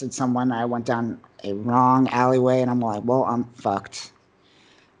trusted someone, I went down a wrong alleyway and I'm like, well, I'm fucked.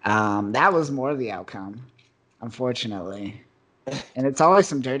 That was more the outcome, unfortunately. And it's always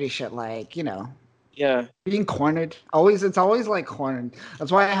some dirty shit like, Yeah. being cornered. It's always like cornered.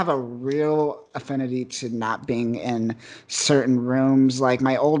 That's why I have a real affinity to not being in certain rooms. Like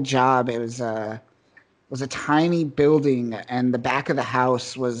my old job, it was a tiny building, and the back of the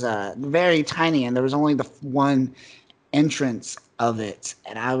house was very tiny, and there was only the one entrance of it,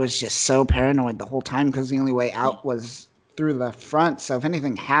 and I was just so paranoid the whole time because the only way out was through the front. So if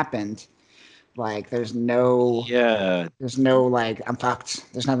anything happened, like Yeah. there's no like I'm fucked.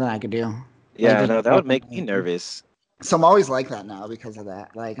 There's nothing I could do. Like Yeah. No, that would make me nervous. so I'm always like that now because of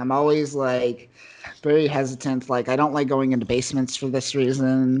that. Like I'm always like very hesitant. Like I don't like going into basements for this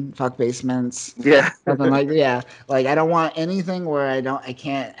reason. Fuck basements. Yeah. Something like yeah. Like I don't want anything where I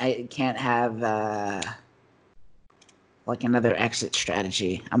can't have like another exit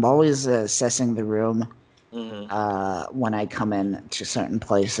strategy. I'm always assessing the room when I come in to certain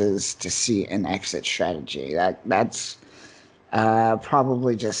places to see an exit strategy. That's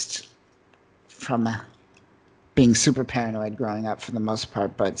probably just from being super paranoid growing up for the most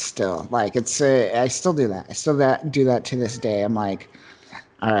part, but still, like I still do that. I still do that to this day. I'm like,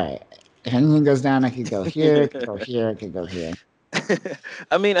 all right, if anything goes down, I could go here, I could go here, I could go here.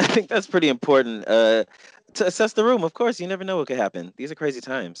 I mean, I think that's pretty important to assess the room. Of course, you never know what could happen. These are crazy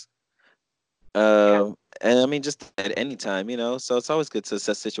times. And I mean, just at any time, so it's always good to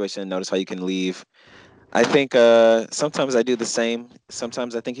assess the situation and notice how you can leave. I think sometimes I do the same.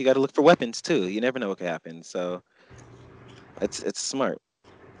 Sometimes I think you got to look for weapons too. You never know what could happen. So it's smart.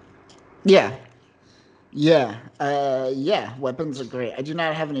 Yeah, yeah. Weapons are great. I do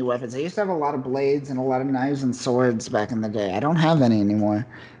not have any weapons. I used to have a lot of blades and a lot of knives and swords back in the day. I don't have any anymore.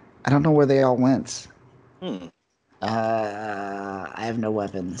 I don't know where they all went. Hmm. I have no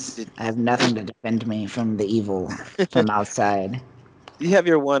weapons. I have nothing to defend me from the evil from outside. You have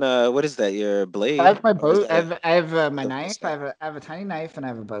your one. What is that? Your I blade? have my Or is bow. that I have my the bow knife. staff? I have a tiny knife and I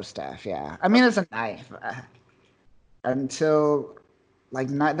have a bow staff. Yeah, I mean Okay. it's a knife. Until like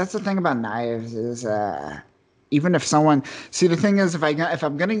that's the thing about knives is even if someone see the thing is if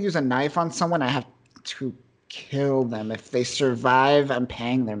I'm gonna use a knife on someone I have to kill them. If they survive, I'm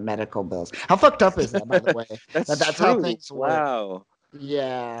paying their medical bills. How fucked up is that, by the way? That's That's how true. things work. Wow.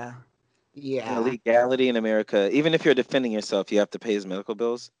 Yeah. Yeah. legality in America, even if you're defending yourself, you have to pay his medical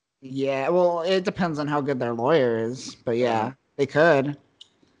bills. Yeah. Well, it depends on how good their lawyer is, but Uh, yeah, they could.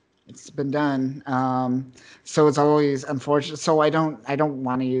 It's been done. So it's always unfortunate. So I don't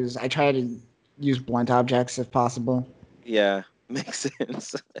want to use. I try to use blunt objects if possible. yeah, makes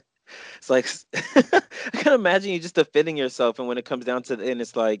sense. It's like I can imagine you just defending yourself, and when it comes down to the end,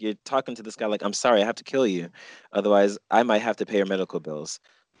 it's like you're talking to this guy like, "I'm sorry, I have to kill you, otherwise I might have to pay your medical bills,"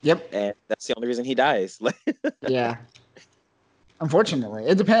 Yep. and that's the only reason he dies. Like, Yeah. Unfortunately,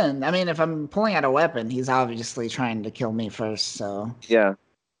 it depends. I mean, if I'm pulling out a weapon, he's obviously trying to kill me first. So, yeah,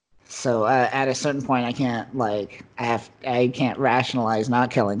 at a certain point, I can't like I can't rationalize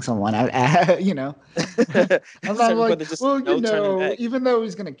not killing someone. You know, at I'm a not certain point, like, there's just well, no turning back. even though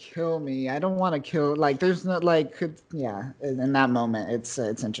he's gonna kill me, I don't want to kill. Like, there's not like, yeah. In that moment, it's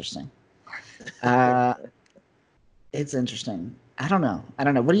interesting. Uh, it's interesting. I don't know. I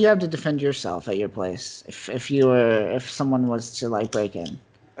don't know. What do you have to defend yourself at your place if someone was to like break in?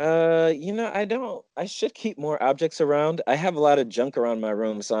 I don't. I should keep more objects around. I have a lot of junk around my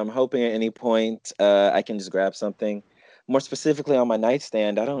room, so I'm hoping at any point I can just grab something. More specifically on my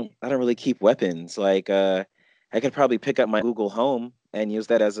nightstand, I don't really keep weapons. Like I could probably pick up my Google Home and use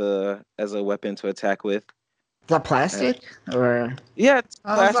that as a weapon to attack with. Is that Uh, plastic or? yeah, it's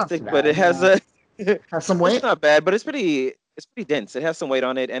Oh, it's not too plastic, but bad. it has Yeah, a have some it's weight. not bad, but it's pretty dense. It has some weight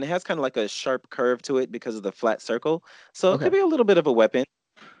on it, and it has kind of like a sharp curve to it because of the flat circle. So it Okay, could be a little bit of a weapon.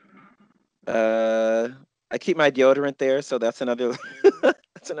 Uh, I keep my deodorant there, so that's another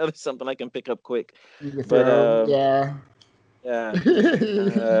that's another something I can pick up quick. you can But throw. Yeah.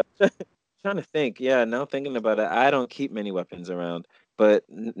 yeah. Trying to think. Yeah, now thinking about it, I don't keep many weapons around. But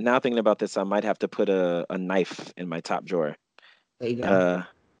now thinking about this, I might have to put a knife in my top drawer. There you go. Uh,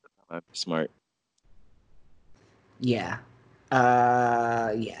 I'm smart. Yeah.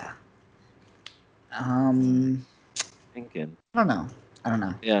 Yeah. Mm, Um, Thinking. I don't know. I don't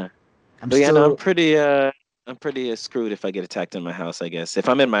know. Yeah. I'm But yeah, no, still. I'm pretty screwed if I get attacked in my house, I guess. If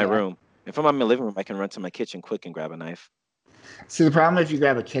I'm in my Yeah. room, if I'm in my living room, I can run to my kitchen quick and grab a knife. See, the problem if you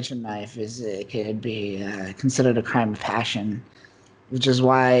grab a kitchen knife is it could be considered a crime of passion, which is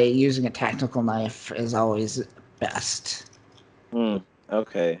why using a tactical knife is always best.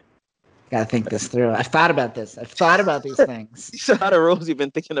 Okay. Gotta think this through. I've thought about this. I've thought about these things. These are the rules you've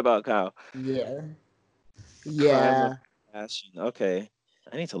been thinking about, Kyle. Yeah. Crime of Yeah. passion. Okay.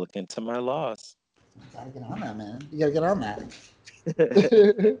 I need to look into my laws. Gotta get on that, man. You gotta get on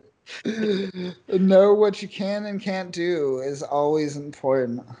that. Know what you can and can't do is always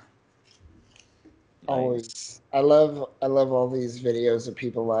important. Nice. Always. I love all these videos of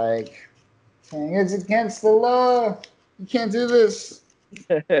people like saying it's against the law. You can't do this.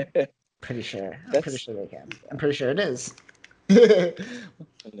 Pretty sure. I'm pretty That's sure they can. I'm pretty sure it is.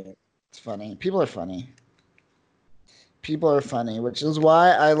 It's funny. People are funny. People are funny, which is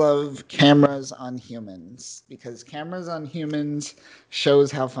why I love cameras on humans, because cameras on humans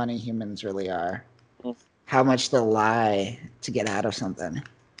shows how funny humans really are, how much they'll lie to get out of something.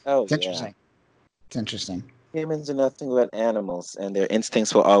 oh It's yeah. interesting. It's interesting. Humans are nothing but animals, and their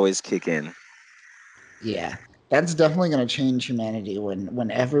instincts will always kick in. Yeah, that's definitely going to change humanity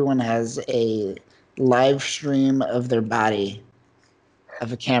when everyone has a live stream of their body,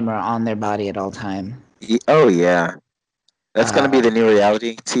 of a camera on their body at all time. Oh yeah. That's gonna be Uh, the new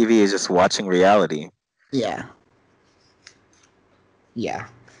reality. TV is just watching reality. yeah, yeah,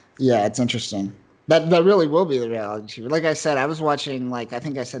 yeah. It's interesting. That really will be the reality TV. Like I said, I was watching I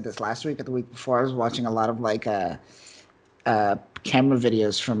think I said this last week or the week before. I was watching a lot of camera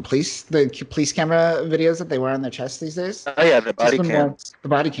videos from the police camera videos that they wear on their chest these days. Oh yeah, the Just body been cams. the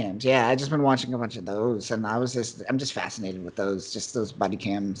body cams. Yeah, I just been watching a bunch of those, and I'm just fascinated with those body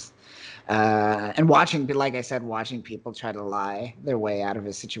cams, and watching, like I said, watching people try to lie their way out of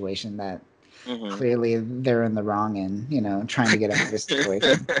a situation that clearly they're in the wrong in, trying to get out of a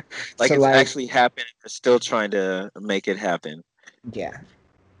situation. Like So it's actually happening. They're still trying to make it happen. yeah,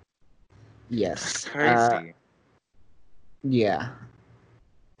 That's yes, crazy. yeah.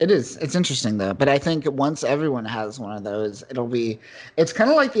 It is. It's interesting though. But I think once everyone has one of those, it's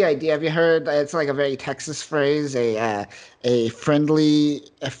kind of like the idea. Have you heard? It's like a very Texas phrase. A friendly.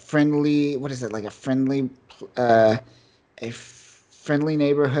 What is it? Like uh, a friendly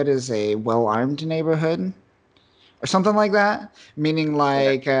neighborhood is a well-armed neighborhood, or something like that. Meaning Yeah.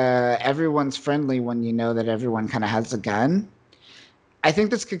 like everyone's friendly when you know that everyone kind of has a gun. I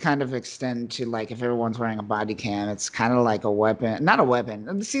think this could kind of extend to like if everyone's wearing a body cam, it's kind of like a weapon, not a weapon.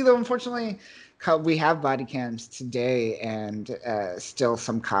 And see, though, unfortunately, we have body cams today, and still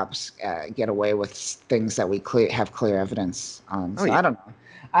some cops get away with things that we have clear evidence on. Oh So yeah. I don't know.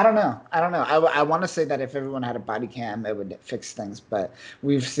 I don't know. I want to say that if everyone had a body cam, it would fix things, but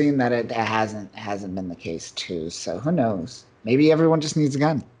we've seen that it hasn't been the case too. So who knows? Maybe everyone just needs a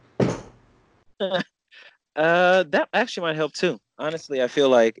gun. That actually might help too. Honestly, I feel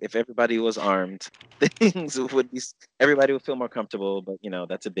like if everybody was armed, things would be everybody would feel more comfortable. But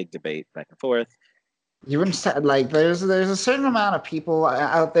that's a big debate back and forth. You wouldn't like there's a certain amount of people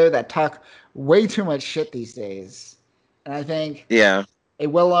out there that talk way too much shit these days, and I think Yeah, a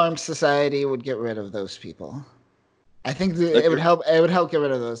well-armed society would get rid of those people. I think it would agree. help. It would help get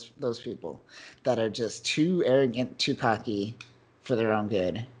rid of those people that are just too arrogant, too cocky for their own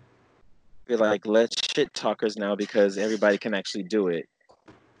good. Feel like less shit talkers now because everybody can actually do it.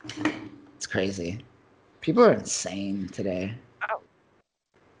 It's crazy. People are insane today.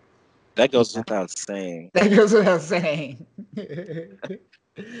 That goes without saying. That goes without saying.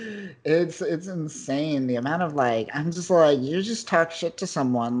 It's insane the amount of I'm just like you just talk shit to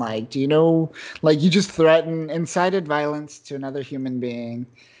someone do you know you just incited violence to another human being.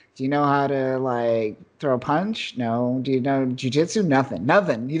 Do you know how to throw a punch? No. Do you know jujitsu?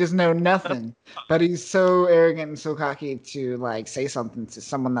 Nothing. He doesn't know nothing. But he's so arrogant and so cocky to say something to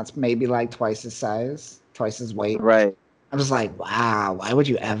someone that's maybe twice his size, twice his weight. Right. I'm just like, wow, why would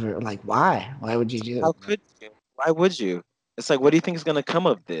you ever why? Why would you do How that? could you? Why would you? It's like, what do you think is going to come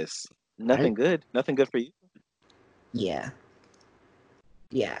of this? Nothing Right? good. Nothing good for you. Yeah.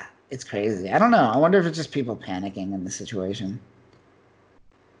 Yeah. It's crazy. I don't know. I wonder if it's just people panicking in the situation.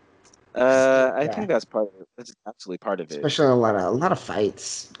 I Yeah. think that's part of it. That's absolutely part of it. Especially a lot of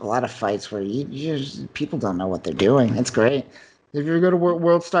fights. A lot of fights where people don't know what they're doing. It's great. If you ever go to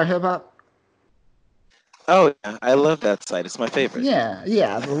World Star Hip Hop, Oh, yeah. I love that site. It's my favorite. yeah,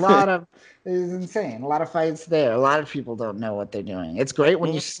 it's insane. A lot of fights there. A lot of people don't know what they're doing. It's great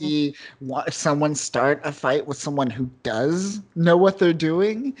when you see someone start a fight with someone who does know what they're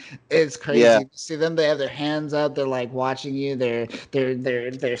doing. It's crazy. Yeah. You see them, they have their hands up, they're watching you,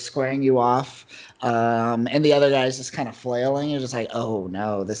 they're squaring you off. And the other guy's just kind of flailing. You're just like, oh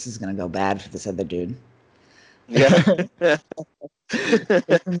no, this is gonna go bad for this other dude. Yeah.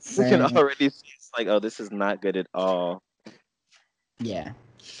 It's We can insane. already see it's like, oh, this is not good at all. Yeah.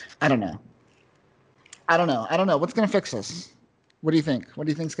 I don't know. I don't know. What's gonna fix us? What do you think? What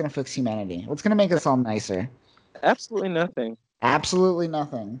do you think's gonna fix humanity? What's gonna make us all nicer? Absolutely nothing. Absolutely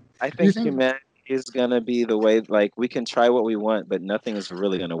nothing. I Do you think think humanity is gonna be the way, like, we can try what we want, but nothing is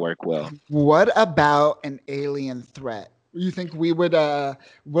really gonna work well. what about an alien threat? You think we would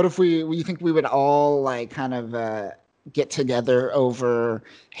what if you think we would all kind of get together over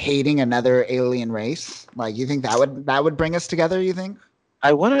hating another alien race? You think that would bring us together, you think?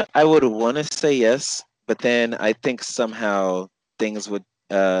 I would wanna say yes, but then I think somehow things would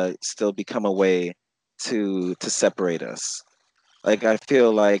still become a way to separate us. Like, I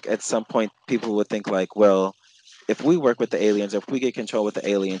feel like at some point people would think like, well, if we work with the aliens, if we get control with the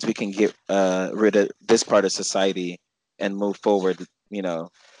aliens, we can get rid of this part of society and move forward,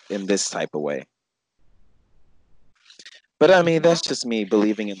 in this type of way. But I mean, that's just me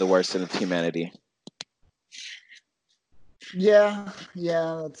believing in the worst of humanity. Yeah,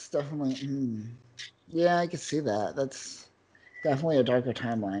 that's definitely. Yeah, I can see that. That's definitely a darker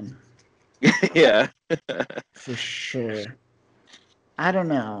timeline Yeah. for sure. I don't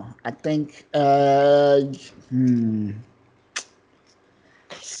know. I think.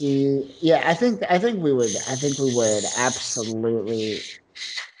 See, yeah, I think we would. I think we would absolutely.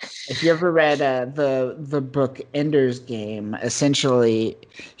 If you ever read the book Ender's Game, essentially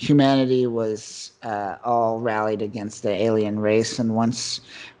humanity was all rallied against the alien race, and once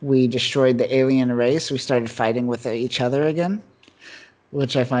we destroyed the alien race, we started fighting with each other again,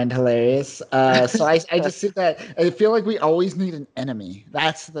 which I find hilarious. So I just see that. I feel like we always need an enemy.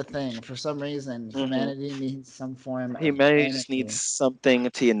 That's the thing. For some reason, Hmm. humanity needs some form of Humanity just needs enemy. something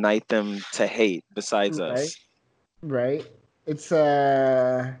to unite them to hate besides Right? us. Right? It's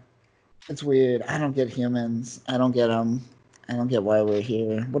it's weird. I don't get humans. I don't get them. I don't get why we're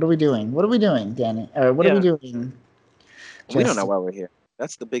here. What are we doing? What are we doing, Danny? Or what are we Yeah, doing? we don't know Just why we're here.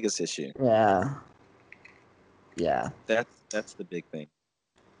 That's the biggest issue. yeah, yeah. That's the big thing.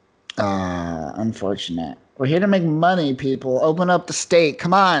 Unfortunate. We're here to make money, people. Open up the state.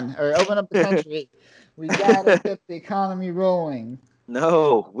 Come on, or open up the country. We gotta get the economy rolling.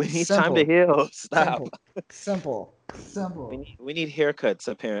 No, we need time to Simple, heal. Stop. simple, simple. We need haircuts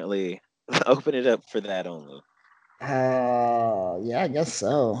apparently. Open it up for that only. Yeah, I guess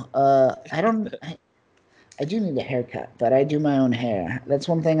so. I don't. I do need a haircut, but I do my own hair. That's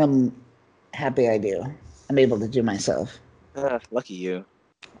one thing I'm happy I do. I'm able to do myself. Lucky you.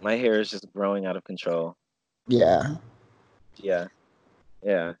 My hair is just growing out of control. Yeah. Yeah.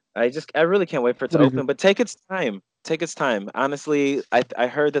 Yeah, I really can't wait for it to What is open, it? but take its time. Take its time. Honestly, I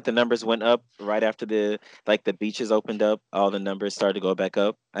heard that the numbers went up right after the beaches opened up. All the numbers started to go back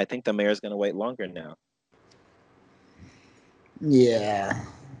up. I think the mayor's gonna wait longer now. Yeah,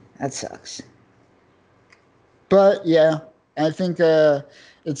 that sucks. But yeah, I think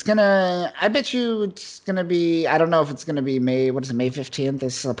it's gonna. I bet you it's gonna be. I don't know if it's gonna be May. What is it? May 15th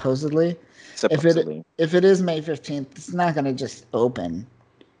is supposedly. If it Supposedly. if it is May 15th, it's not gonna just open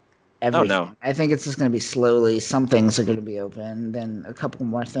Oh everything. no, I think it's just gonna be slowly. Some things are gonna be open, then a couple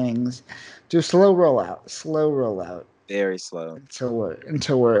more things. Do a slow rollout. Slow rollout very slow. until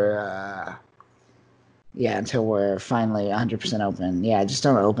we're yeah, until we're finally 100% open. Yeah, just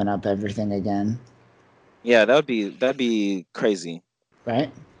don't open up everything again, Yeah, that'd be crazy.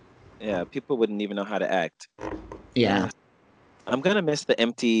 right? Yeah, people wouldn't even know how to act. Yeah. Uh, I'm gonna miss the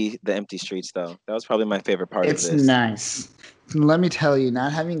empty streets though. That was probably my favorite part of It's this. nice. Let me tell you,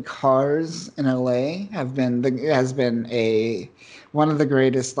 not having cars in LA has been a one of the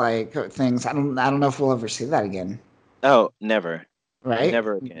greatest like things. I don't know if we'll ever see that again, Oh, never, right?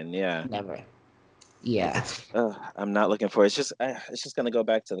 never again. Yeah. Never. Yeah. I'm not looking for it. It's just gonna go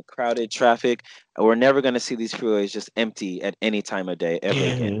back to the crowded traffic. We're never gonna see these freeways just empty at any time of day ever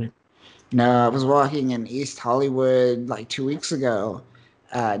again. Dude. No, I was walking in East Hollywood like 2 weeks ago,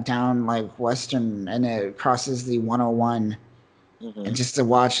 down like Western, and it crosses the 101, and Hmm. just to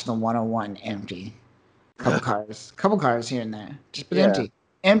watch the 101 empty. Couple cars here and there, just but Yeah, empty,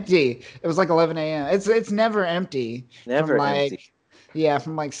 empty. It was like 11 a.m. It's never empty from never empty. yeah,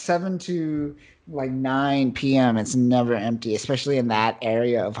 from like 7 to like 9 p.m. It's never empty, especially in that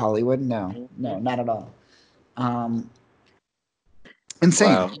area of Hollywood. No, Hmm. no, not at all. Um, insane,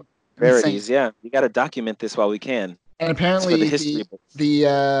 Wow, insane. rarities. Yeah, we got to document this while we can. And It's for the apparently history books. the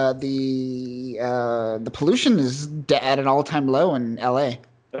pollution is at an all-time low in LA.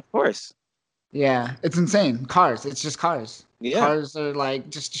 Of course. Yeah, it's insane. Cars, it's just cars. Yeah. Cars are like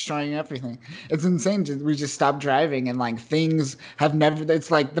just destroying everything. It's insane. We just stopped driving and like things have never.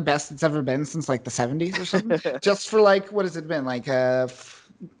 It's like the best it's ever been since like the 70s or something. Just for like what has it been like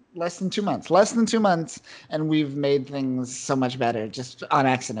less than 2 months, less than 2 months, and we've made things so much better just on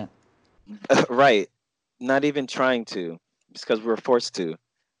accident. Right. Not even trying to, just because we're forced to.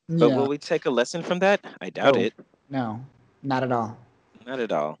 But Yeah. will we take a lesson from that? I doubt No, it. no, not at all. Not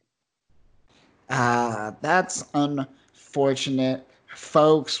at all. That's unfortunate,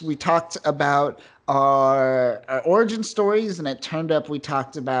 folks. We talked about our origin stories, and it turned up we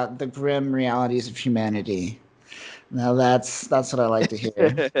talked about the grim realities of humanity. Now that's what I like to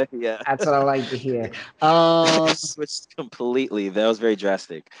hear. Yeah. That's what I like to hear. Um, Switched completely. That was very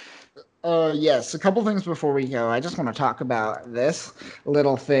drastic. yes, a couple things before we go. I just want to talk about this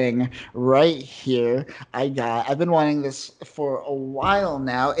little thing right here. I've been wanting this for a while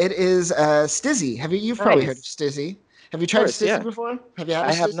now. It is Stizzy. You've probably heard of Nice. Stizzy. Have you Of tried course, Stizzy yeah. before? Have you had a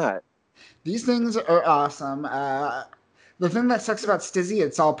I have Stizzy? not. These things are awesome. The thing that sucks about Stizzy,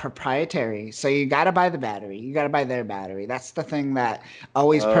 it's all proprietary. So you got to buy the battery. You got to buy their battery. That's the thing that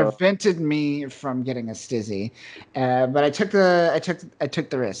always Uh, prevented me from getting a Stizzy. But I took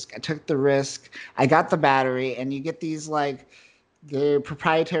the risk. I took the risk. I got the battery, and you get these like the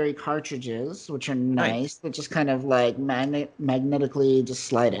proprietary cartridges, which are nice. nice. That just kind of like magnetically just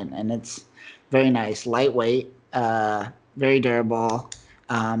slide in, and it's very nice, lightweight, very durable.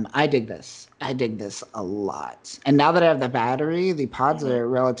 I dig this. I dig this a lot. And now that I have the battery, the pods Hmm. are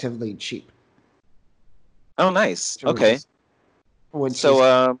relatively cheap, Oh, nice. which Okay. is which So, is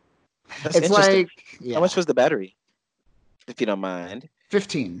that's it's interesting. like How much yeah, was the battery, if you don't mind?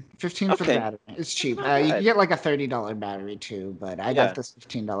 15 for the Okay. battery. It's cheap. Not You can bad. get like a $30 battery too, but I got Yeah. this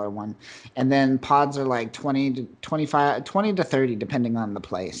 $15 one. And then pods are like 20 to 25, 20 to 30 depending on the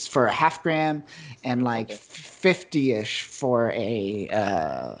place for a half gram, and like Okay. 50ish for a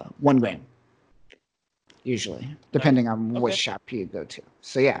 1 gram usually, Nice. depending on which Okay. shop you go to.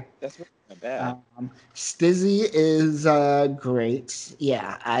 So yeah. That's really not bad. Stizzy is great.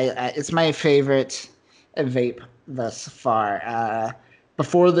 Yeah, it's my favorite vape thus far.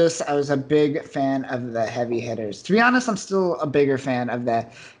 Before this, I was a big fan of the heavy hitters. To be honest, I'm still a bigger fan of the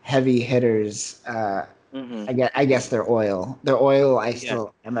heavy hitters. Hmm. I guess their oil. Their oil, I Yeah.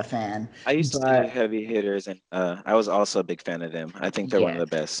 still am a fan. I used to do But heavy hitters, and I was also a big fan of them. I think they're one of yeah, the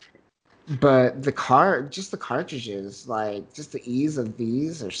best. but just the cartridges, like just the ease of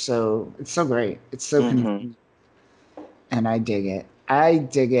these it's so great. It's so Hmm. convenient. And I dig it. I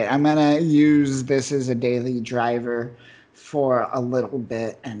dig it. I'm gonna use this as a daily driver for a little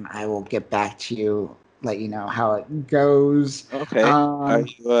bit, and I will get back to you, let you know how it goes. Okay. Are Um,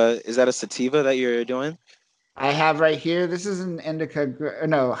 you? Is that a sativa that you're doing? I have right here. This is an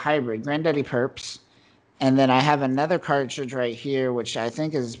hybrid Granddaddy Purps. And then I have another cartridge right here, which I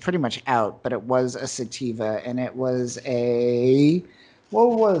think is pretty much out, but it was a sativa, and it was what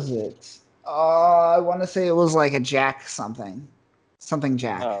was it? I want to say it was like a Jack something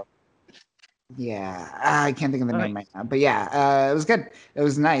Jack. Oh. Yeah, I can't think of the name right now, but yeah, it was good. It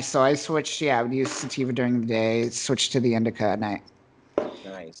was nice. So I switched. Yeah, I would use sativa during the day, switch to the indica at night.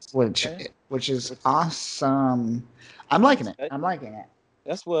 Nice. Which is awesome. I'm liking it.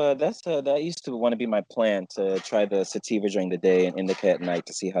 That used to want to be my plan, to try the sativa during the day and indica at night,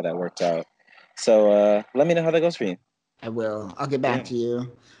 to see how that worked out. So let me know how that goes for you. I will. I'll get back to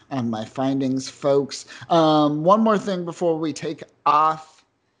you on my findings, folks. One more thing before we take off.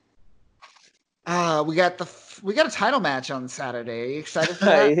 We got a title match on Saturday. Are you excited for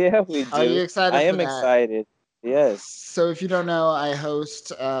that? Yeah, we do. Are you excited? I am excited. Yes. So if you don't know, I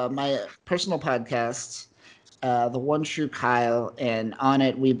host my personal podcast, The One True Kyle, and on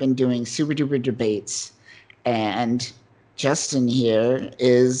it we've been doing super duper debates, and Justin here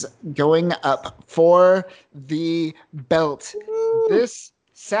is going up for the belt this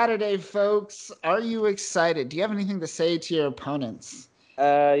Saturday, folks. Are you excited? Do you have anything to say to your opponents?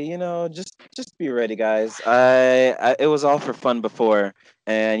 Just be ready, guys. It was all for fun before,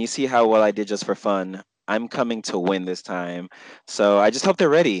 and you see how well I did just for fun. I'm coming to win this time, so I just hope they're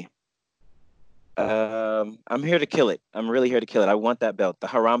ready. I'm here to kill it. I'm really here to kill it. I want that belt, the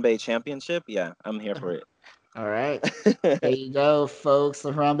Harambe Championship. Yeah, I'm here for it. All right, there you go, folks.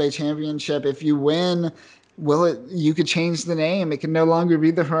 The Harambe Championship. If you win, you could change the name. It can no longer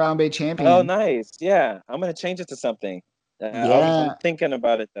be the Harambe Champion. Oh, nice. Yeah, I'm gonna change it to something. I'm thinking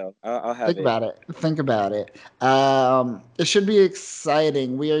about it though. I'll have it. Think about it. It should be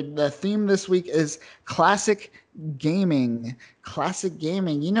exciting. The theme this week is classic gaming. Classic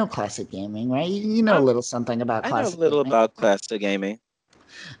gaming. You know classic gaming, right? You know a little something about classic. I know a little about classic gaming.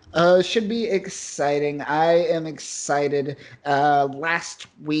 Should be exciting. I am excited. Last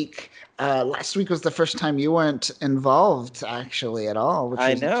week was the first time you weren't involved actually at all. Which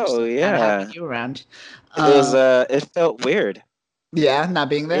I know, yeah. You around. It felt weird. Yeah, not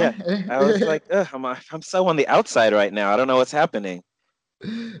being there. Yeah. I was like, I'm so on the outside right now. I don't know what's happening.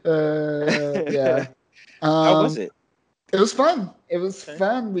 Yeah. How was it? It was fun.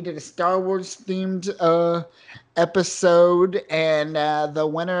 Fun. We did a Star Wars themed episode, and the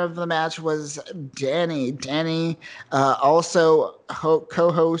winner of the match was Danny. Danny, also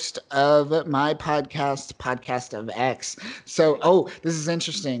co-host of my podcast of X. So, this is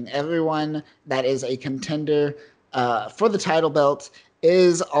interesting. Everyone that is a contender for the title belt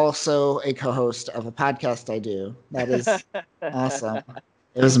is also a co-host of a podcast I do. That is awesome.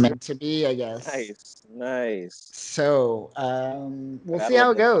 It was meant to be, I guess. Nice. So, we'll see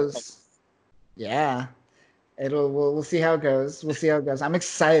how it goes. Yeah. We'll see how it goes. I'm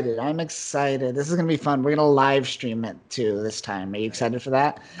excited. This is gonna be fun. We're gonna live stream it too this time. Are you excited for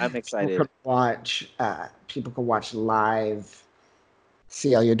that? I'm excited. People could watch live.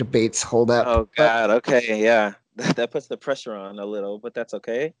 See how your debates hold up. Oh God. Okay. Yeah. That puts the pressure on a little, but that's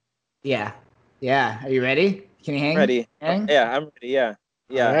okay. Yeah. Are you ready? Can you hang? Ready. Yeah, I'm ready. Yeah.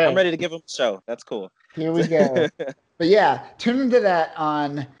 Right. I'm ready to give them a show. That's cool. Here we go. But yeah, tune into that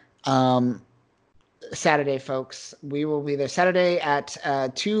on Saturday, folks. We will be there Saturday at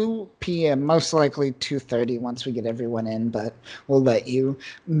 2 p.m., most likely 2:30 once we get everyone in, but we'll let you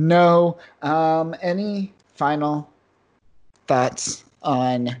know. Any final thoughts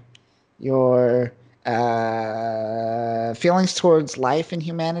on your feelings towards life and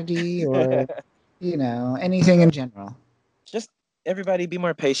humanity, or anything in general? Just everybody be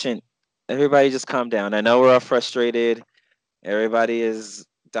more patient. Everybody just calm down. I know we're all frustrated. Everybody is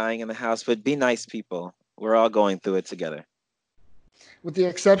dying in the house, but be nice people. We're all going through it together. With the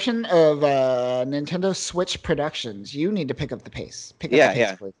exception of Nintendo Switch Productions, you need to pick up the pace. Please.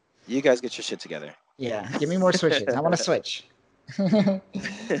 You guys get your shit together. Yeah, give me more Switches. I want to Switch. But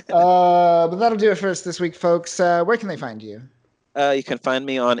that'll do it for us this week, folks. Where can they find you? You can find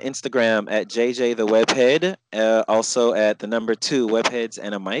me on Instagram at JJ the Webhead, also at the number 2 Webheads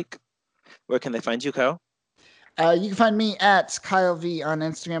and a Mic. Where can they find you, Kyle? You can find me at Kyle V on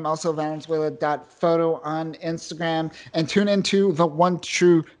Instagram, also Valenzuela.photo on Instagram, and tune into the One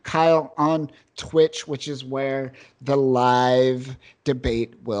True Kyle on Twitch, which is where the live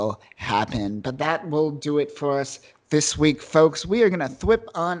debate will happen. But that will do it for us this week, folks. We are going to thwip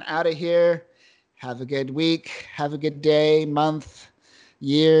on out of here. Have a good week. Have a good day, month,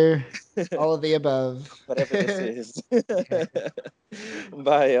 year, all of the above. Whatever this is.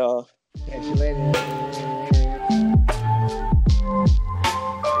 Bye, y'all. Catch you later.